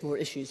to address more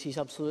issues. He's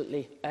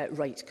absolutely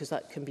right, because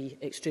that can be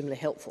extremely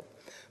helpful.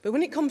 But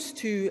when it comes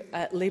to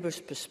Labour's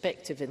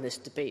perspective in this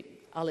debate,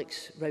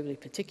 Alex Rowley in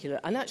particular,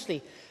 and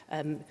actually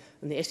on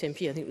the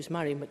SNP, I think it was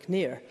Mary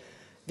McNair,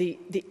 the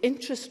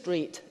interest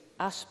rate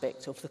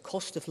aspect of the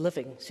cost of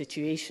living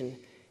situation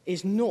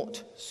is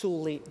not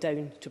solely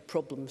down to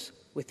problems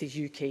with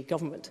the UK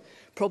Government.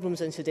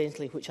 Problems,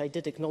 incidentally, which I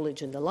did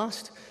acknowledge in the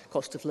last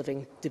cost of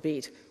living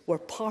debate, were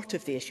part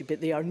of the issue, but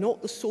they are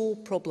not the sole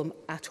problem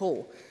at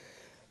all.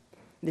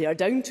 They are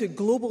down to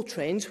global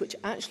trends which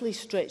actually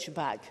stretch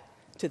back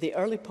to the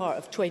early part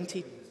of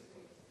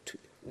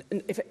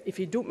If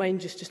you don't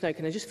mind just now,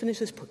 can I just finish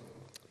this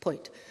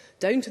point?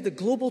 Down to the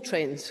global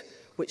trends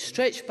which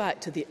stretch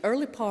back to the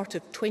early part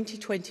of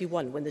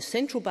 2021, when the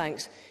central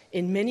banks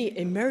in many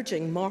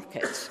emerging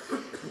markets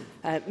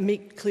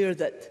make clear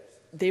that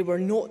they were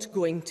not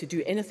going to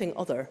do anything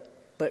other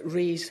but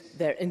raise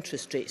their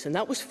interest rates. And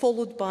that was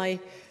followed by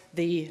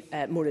the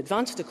more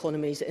advanced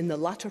economies in the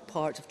latter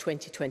part of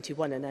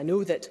 2021. And I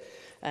know that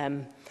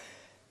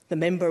the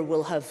member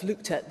will have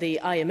looked at the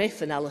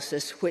IMF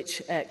analysis,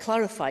 which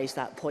clarifies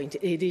that point.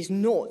 It is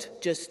not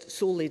just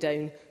solely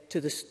down to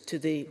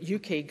the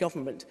UK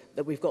Government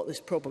that we've got this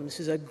problem.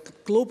 This is a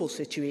global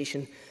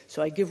situation,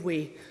 so I give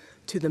way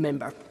to the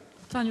member.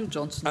 Daniel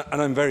Johnson.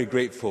 And I'm very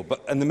grateful,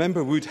 and the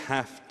member would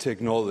have to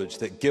acknowledge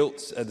that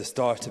gilts at the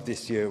start of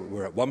this year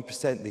were at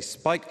 1%, they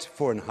spiked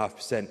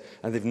 4.5%,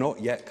 and they've not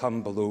yet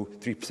come below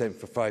 3%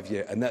 for 5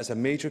 years. And that's a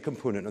major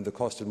component of the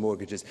cost of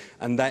mortgages,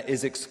 and that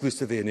is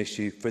exclusively an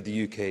issue for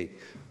the UK.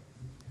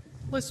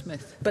 Liz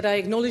Smith. But I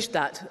acknowledge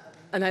that,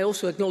 and I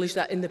also acknowledged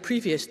that in the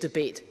previous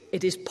debate.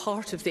 It is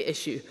part of the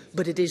issue,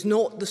 but it is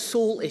not the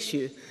sole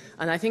issue.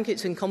 And I think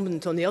it's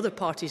incumbent on the other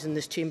parties in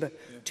this chamber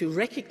to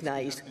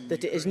recognise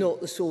that it is not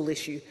the sole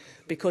issue,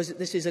 because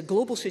this is a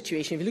global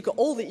situation. If you look at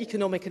all the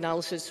economic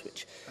analysis,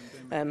 which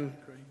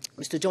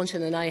Mr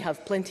Johnson and I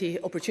have plenty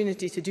of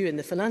opportunity to do in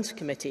the Finance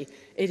Committee,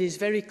 it is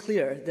very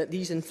clear that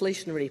these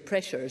inflationary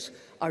pressures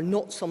are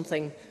not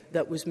something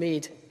that was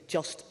made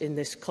just in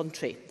this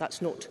country.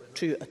 That's not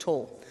true at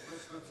all.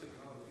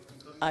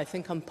 I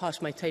think I'm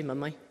past my time,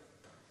 am I?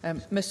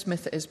 Ms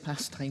Smith, it is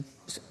past time,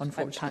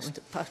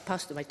 unfortunately.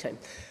 Past my time.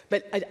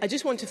 But I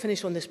just want to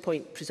finish on this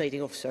point,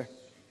 Presiding Officer.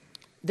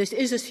 This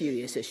is a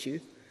serious issue.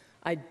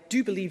 I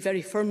do believe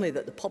very firmly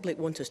that the public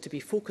want us to be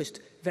focused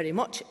very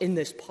much in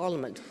this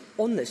Parliament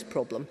on this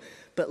problem,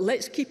 but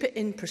let's keep it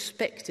in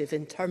perspective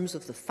in terms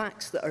of the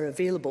facts that are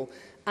available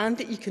and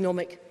the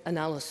economic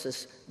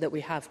analysis that we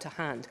have to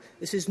hand.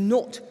 This is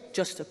not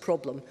just a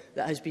problem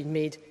that has been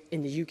made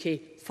in the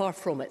UK, far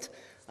from it,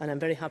 and I'm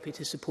very happy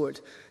to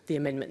support the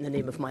amendment in the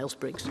name of Miles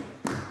Briggs.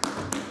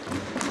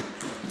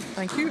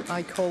 Thank you.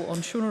 I call on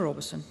Shona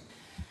Robertson.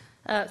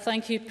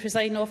 Thank you,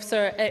 Presiding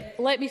Officer.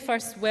 Let me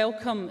first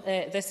welcome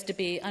this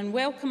debate and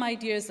welcome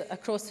ideas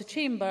across the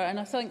chamber. And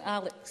I think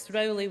Alex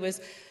Rowley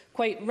was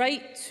quite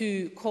right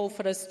to call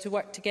for us to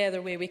work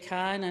together where we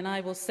can, and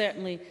I will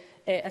certainly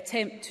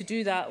attempt to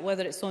do that,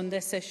 whether it's on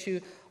this issue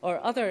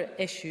or other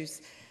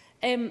issues.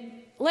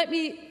 Let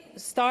me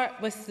start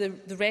with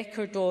the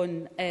record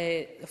on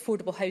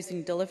affordable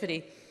housing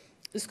delivery.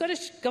 The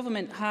Scottish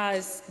Government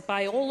has,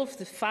 by all of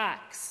the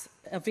facts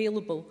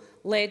available,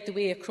 led the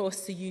way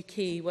across the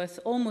UK, with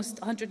almost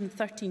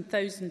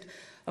 113,000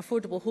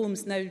 affordable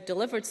homes now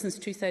delivered since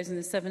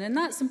 2007. And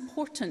that's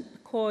important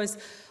because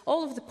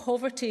all of the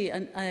poverty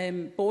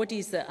and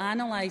bodies that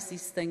analyse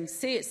these things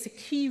say it's the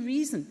key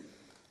reason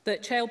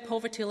that child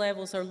poverty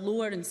levels are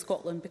lower in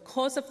Scotland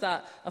because of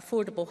that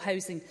affordable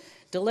housing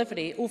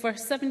delivery. Over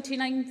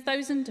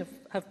 79,000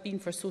 have been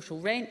for social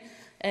rent,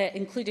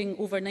 including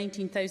over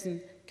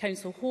 19,000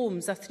 council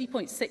homes. A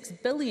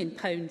 £3.6 billion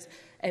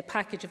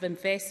package of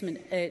investment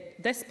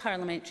this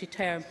parliamentary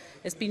term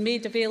has been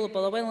made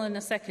available, I will in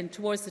a second,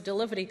 towards the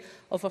delivery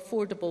of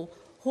affordable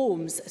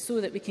homes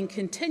so that we can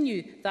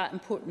continue that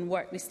important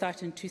work we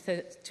started in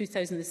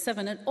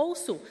 2007. And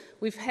also,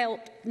 we've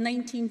helped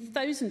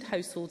 19,000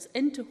 households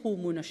into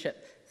home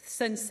ownership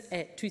since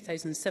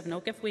 2007. I'll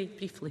give way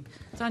briefly.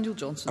 Daniel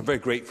Johnson. I'm very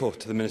grateful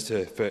to the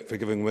Minister for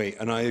giving way,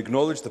 and I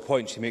acknowledge the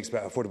point she makes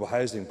about affordable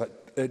housing, but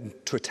in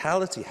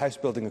totality, house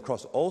building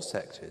across all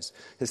sectors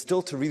is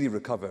still to really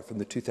recover from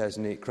the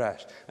 2008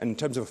 crash. And in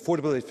terms of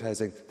affordability for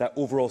housing, that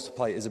overall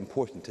supply is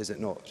important, is it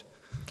not?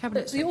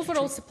 The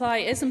overall supply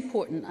is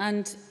important,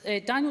 and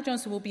Daniel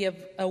Johnson will be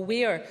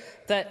aware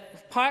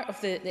that part of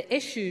the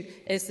issue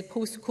is the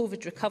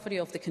post-COVID recovery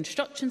of the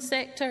construction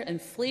sector,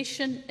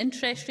 inflation,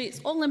 interest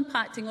rates, all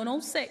impacting on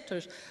all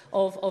sectors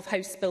of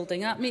house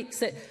building. That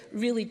makes it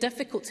really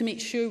difficult to make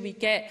sure we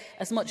get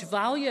as much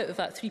value out of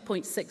that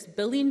 £3.6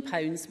 billion,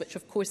 which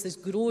of course is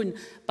grown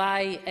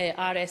by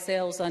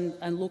RSLs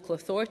and local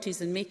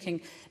authorities in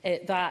making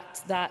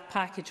that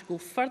package go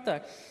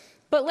further.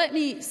 But let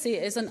me say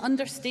it is an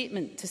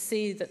understatement to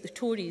say that the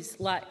Tories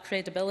lack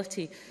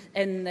credibility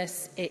in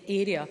this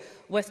area,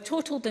 with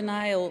total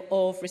denial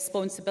of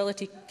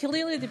responsibility.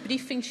 Clearly, the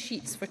briefing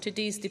sheets for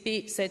today's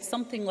debate said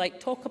something like,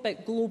 talk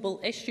about global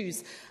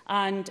issues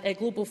and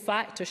global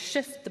factors,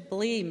 shift the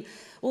blame.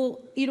 Well,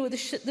 you know,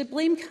 the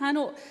blame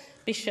cannot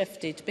be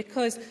shifted,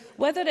 because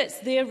whether it's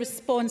their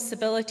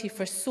responsibility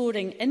for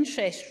soaring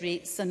interest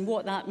rates and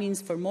what that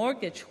means for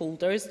mortgage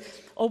holders,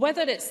 or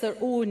whether it's their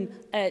own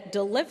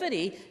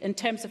delivery in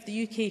terms of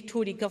the UK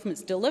Tory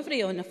government's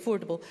delivery on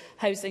affordable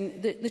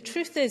housing, the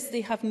truth is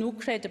they have no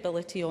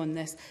credibility on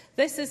this.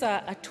 This is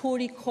a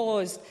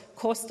Tory-caused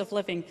cost of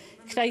living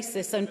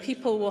crisis, and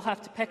people will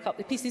have to pick up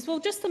the pieces. Well,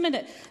 just a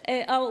minute.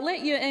 I'll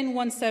let you in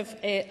once I've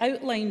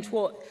outlined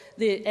what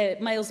the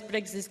Miles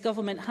Briggs'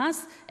 government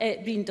has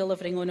been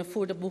delivering on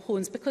affordable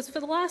homes, because for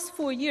the last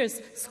 4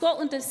 years,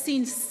 Scotland has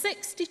seen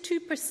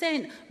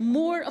 62%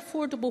 more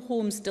affordable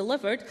homes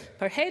delivered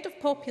per head of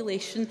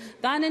population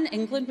than in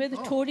England, where the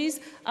Tories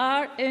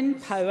are in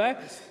power.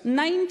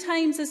 9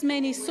 times as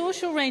many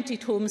social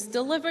rented homes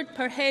delivered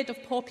per head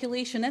of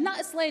population, and that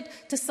has led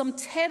to some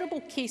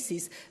terrible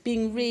cases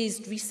being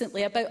raised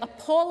recently about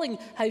appalling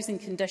housing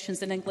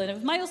conditions in England.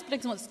 If Miles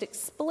Briggs wants to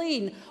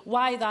explain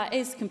why that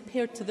is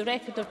compared to the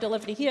record of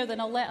delivery here, then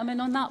I'll let him in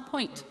on that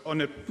point.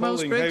 On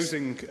appalling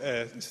housing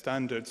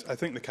standards, I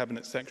think the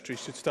Cabinet Secretary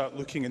should start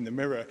looking in the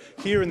mirror.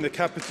 Here in the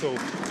capital,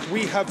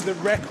 we have the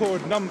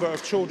record number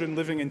of children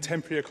living in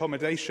temporary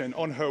accommodation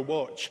on her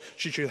watch.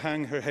 She should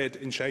hang her head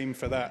in shame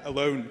for that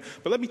alone.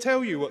 But let me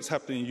tell you what's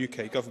happening in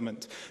UK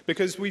government,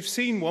 because we've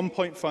seen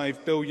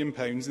 £1.5 billion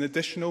in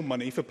additional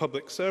money for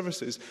public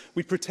services.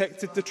 We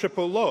protected the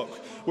triple lock.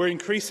 We're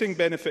increasing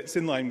benefits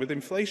in line with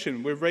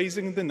inflation. We're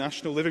raising the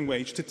national living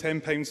wage to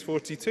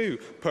 £10.42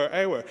 per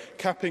hour,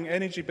 capping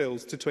energy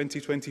bills to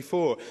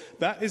 2024.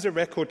 That is a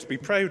record to be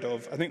proud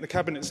of. I think the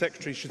Cabinet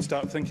Secretary should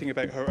start thinking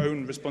about her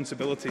own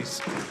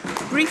responsibilities.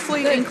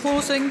 Briefly, in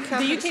closing,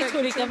 the UK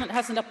Tory government Government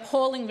has an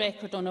appalling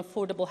record on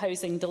affordable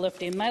housing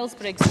delivery, and Miles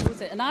Briggs knows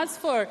it. And as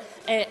for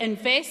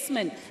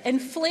investment,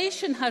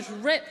 inflation has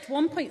ripped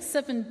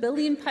 £1.7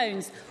 billion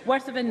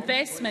worth of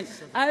investment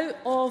out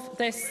of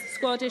this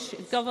Scottish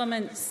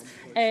Government's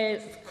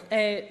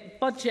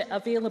budget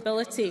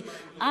availability.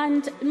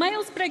 And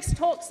Miles Briggs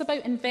talks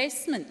about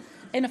investment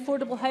in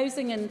affordable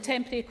housing and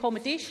temporary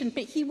accommodation,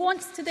 but he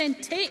wants to then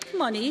take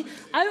money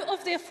out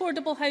of the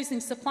affordable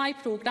housing supply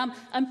programme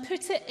and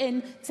put it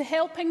into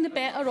helping the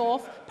better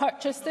off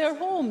purchase their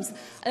homes.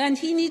 And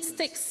he needs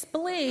to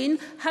explain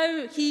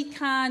how he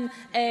can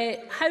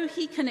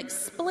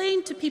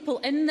explain to people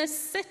in this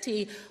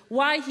city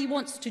why he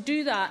wants to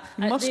do that.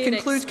 You must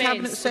conclude,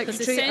 Cabinet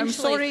Secretary. I'm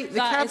sorry, the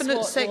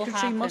Cabinet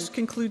Secretary must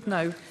conclude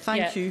now.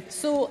 Thank you.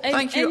 So,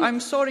 Thank you. I'm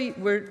sorry,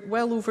 we're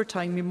well over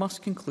time. We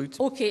must conclude.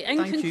 Okay,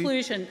 in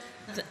conclusion,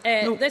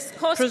 this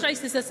cost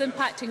crisis is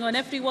impacting on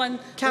everyone.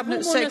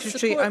 Cabinet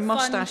Secretary, I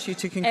must ask you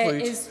to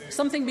conclude. Is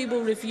something we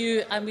will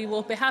review, and we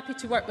will be happy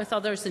to work with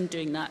others in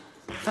doing that.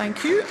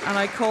 Thank you, and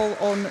I call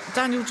on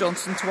Daniel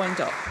Johnson to wind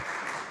up.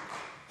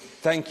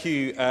 Thank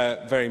you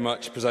very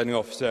much, Presiding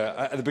Officer.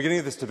 At the beginning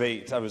of this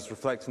debate, I was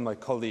reflecting with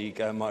my colleague,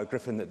 Mark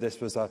Griffin, that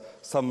this was a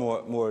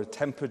somewhat more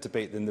tempered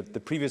debate than the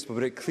previous one,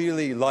 but it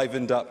clearly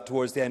livened up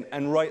towards the end,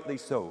 and rightly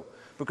so,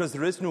 because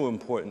there is no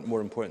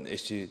more important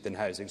issue than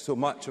housing. So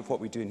much of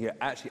what we do in here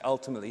actually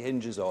ultimately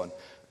hinges on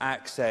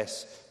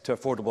access to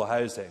affordable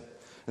housing.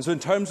 And so in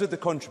terms of the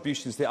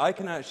contributions, I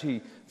can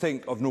actually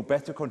think of no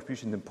better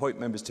contribution than point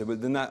members to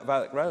than that of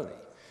Alec Rowley,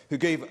 who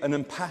gave an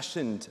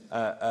impassioned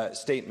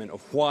statement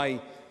of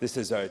why this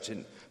is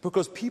urgent,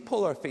 because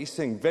people are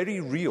facing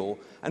very real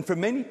and, for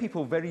many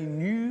people, very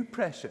new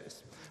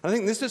pressures. And I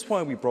think this is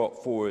why we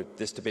brought forward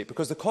this debate,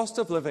 because the cost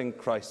of living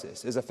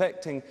crisis is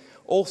affecting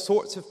all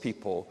sorts of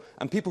people,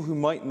 and people who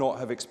might not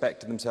have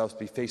expected themselves to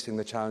be facing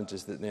the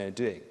challenges that they are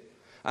doing.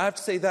 I have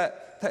to say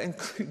that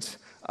includes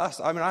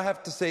us. I mean, I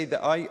have to say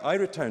that I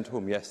returned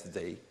home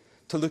yesterday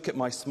to look at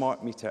my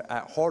smart meter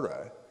at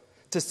horror,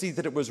 to see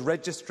that it was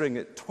registering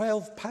at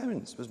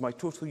 £12 was my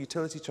total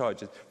utility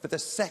charges for the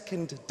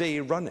second day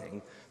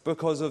running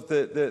because of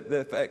the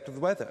effect of the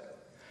weather.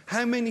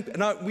 How many?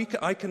 And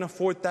I can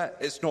afford that.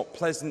 It's not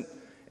pleasant.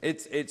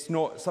 It's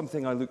not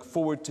something I look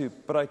forward to,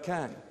 but I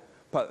can.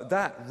 But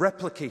that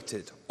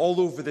replicated all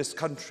over this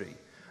country.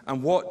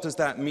 And what does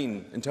that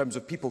mean in terms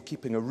of people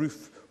keeping a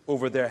roof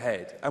over their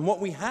head? And what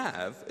we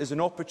have is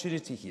an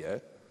opportunity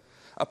here,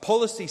 a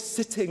policy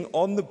sitting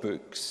on the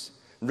books,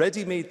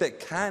 ready-made, that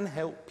can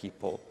help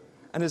people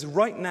and is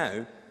right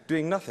now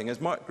doing nothing.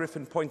 As Mark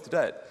Griffin pointed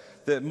out,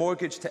 the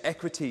mortgage to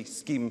equity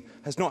scheme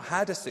has not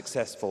had a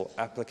successful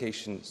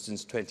application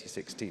since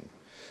 2016.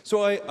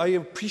 So I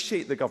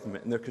appreciate the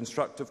government and their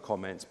constructive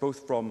comments,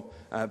 both from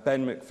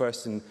Ben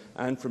McPherson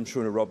and from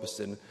Shona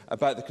Robertson,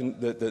 about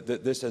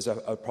this as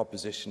a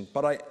proposition.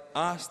 But I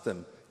ask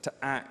them to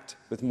act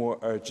with more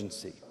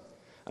urgency.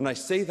 And I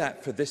say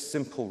that for this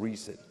simple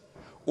reason.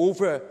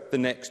 Over the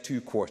next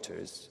 2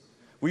 quarters,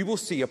 we will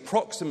see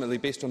approximately,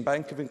 based on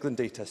Bank of England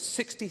data,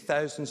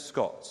 60,000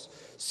 Scots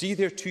see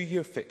their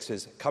 2-year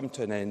fixes come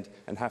to an end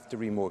and have to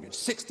remortgage.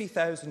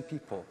 60,000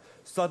 people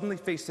suddenly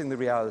facing the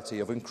reality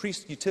of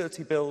increased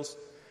utility bills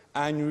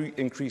and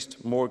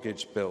increased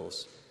mortgage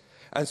bills.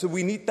 And so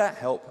we need that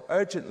help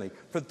urgently.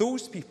 For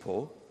those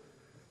people,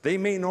 they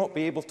may not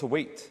be able to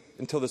wait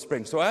until the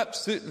spring. So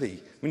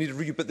absolutely, we need a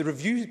review. But the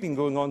review has been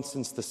going on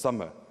since the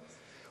summer.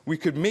 We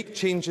could make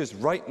changes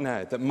right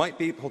now that might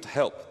be able to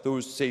help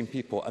those same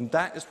people, and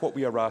that is what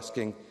we are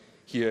asking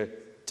here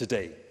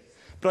today.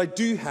 But I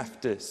do have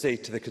to say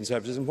to the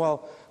Conservatives, and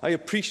while I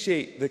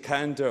appreciate the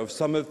candour of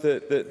some of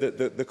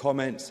the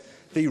comments,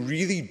 they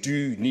really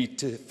do need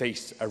to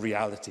face a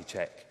reality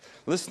check.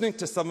 Listening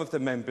to some of the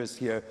members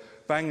here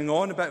banging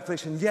on about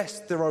inflation,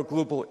 yes, there are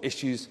global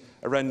issues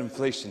around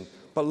inflation,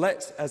 but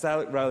let's, as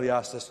Alec Rowley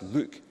asked us,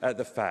 look at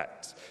the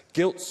facts.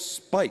 Gilt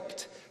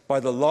spiked by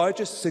the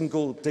largest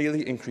single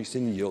daily increase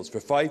in yields for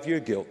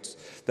 5-year gilts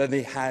that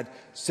they had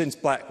since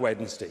Black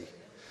Wednesday.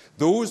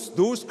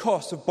 Those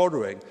costs of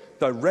borrowing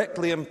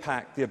directly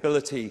impact the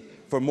ability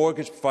for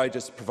mortgage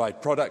providers to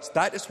provide products.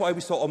 That is why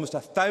we saw almost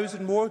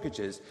 1,000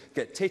 mortgages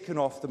get taken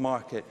off the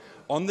market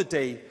on the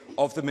day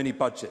of the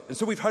mini-budget. And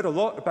so we've heard a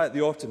lot about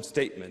the autumn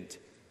statement.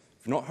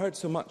 We've not heard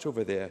so much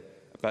over there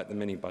about the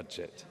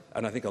mini-budget.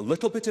 And I think a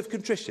little bit of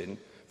contrition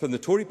from the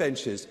Tory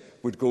benches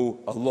would go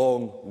a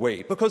long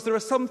way, because there are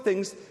some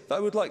things that I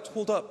would like to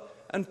hold up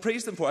and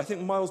praise them for. I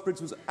think Miles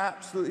Briggs was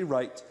absolutely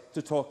right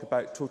to talk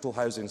about total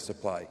housing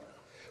supply.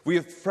 We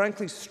have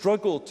frankly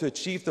struggled to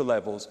achieve the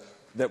levels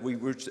that we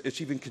were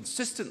achieving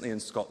consistently in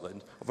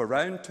Scotland of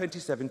around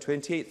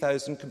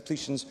 28,000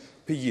 completions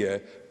per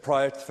year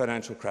prior to the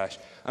financial crash.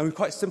 And we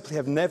quite simply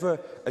have never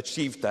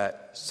achieved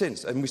that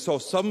since. And we saw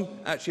some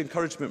actually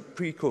encouragement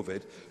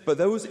pre-COVID, but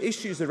those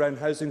issues around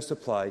housing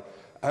supply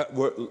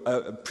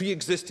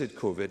pre-existed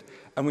COVID,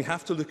 and we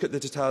have to look at the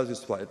totality of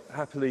supply. I'd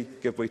happily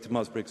give way to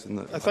Miles Briggs.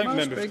 I thank the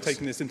member for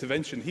taking this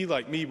intervention. He,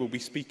 like me, will be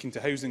speaking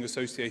to housing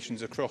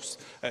associations across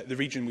the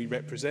region we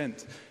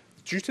represent.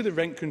 Due to the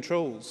rent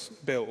controls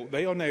bill,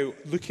 they are now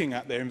looking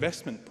at their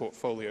investment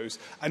portfolios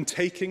and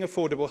taking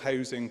affordable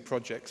housing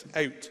projects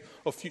out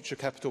of future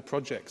capital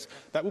projects.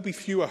 That will be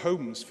fewer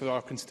homes for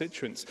our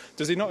constituents.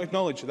 Does he not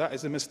acknowledge that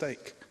is a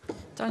mistake?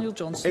 Daniel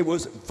Johnson. It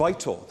was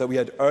vital that we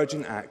had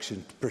urgent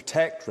action to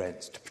protect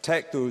rents, to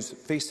protect those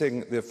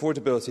facing the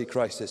affordability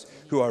crisis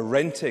who are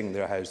renting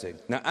their housing.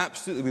 Now,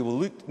 absolutely, we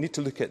will need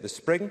to look at the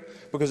spring,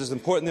 because it's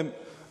important.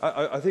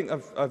 I think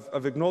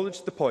I've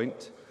acknowledged the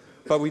point.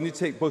 But we need to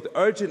take both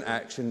urgent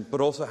action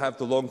but also have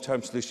the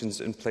long-term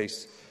solutions in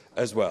place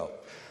as well.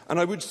 And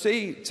I would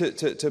say do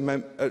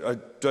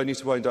I need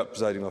to wind up,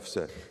 Presiding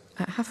Officer?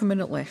 Half a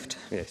minute left.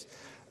 Yes.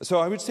 So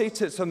I would say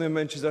to some of the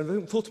mentions, I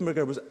think Fulton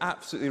McGregor was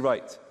absolutely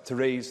right to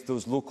raise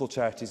those local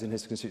charities in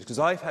his constituency, because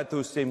I've had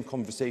those same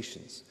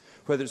conversations,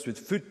 whether it's with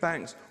food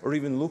banks or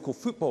even local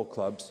football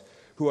clubs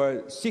who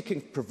are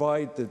seeking to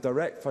provide the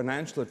direct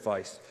financial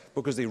advice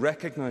because they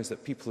recognise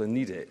that people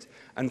need it,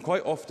 and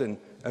quite often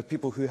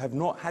people who have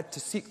not had to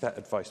seek that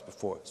advice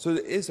before. So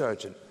it is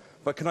urgent.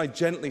 But can I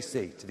gently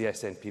say to the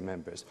SNP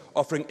members,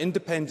 offering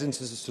independence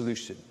as a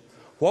solution,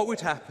 what would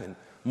happen?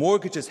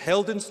 Mortgages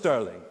held in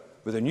sterling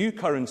with a new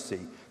currency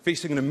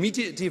facing an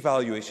immediate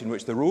devaluation,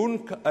 which their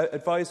own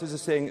advisers are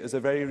saying is a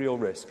very real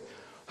risk.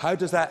 How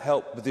does that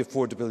help with the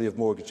affordability of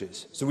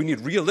mortgages? So we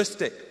need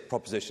realistic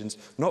propositions,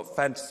 not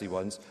fantasy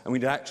ones, and we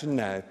need action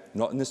now,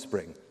 not in the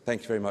spring.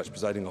 Thank you very much,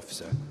 Presiding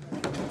Officer.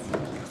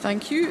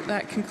 Thank you.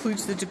 That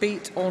concludes the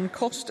debate on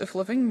cost of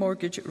living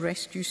mortgage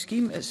rescue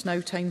scheme. It's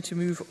now time to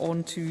move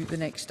on to the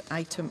next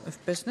item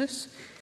of business.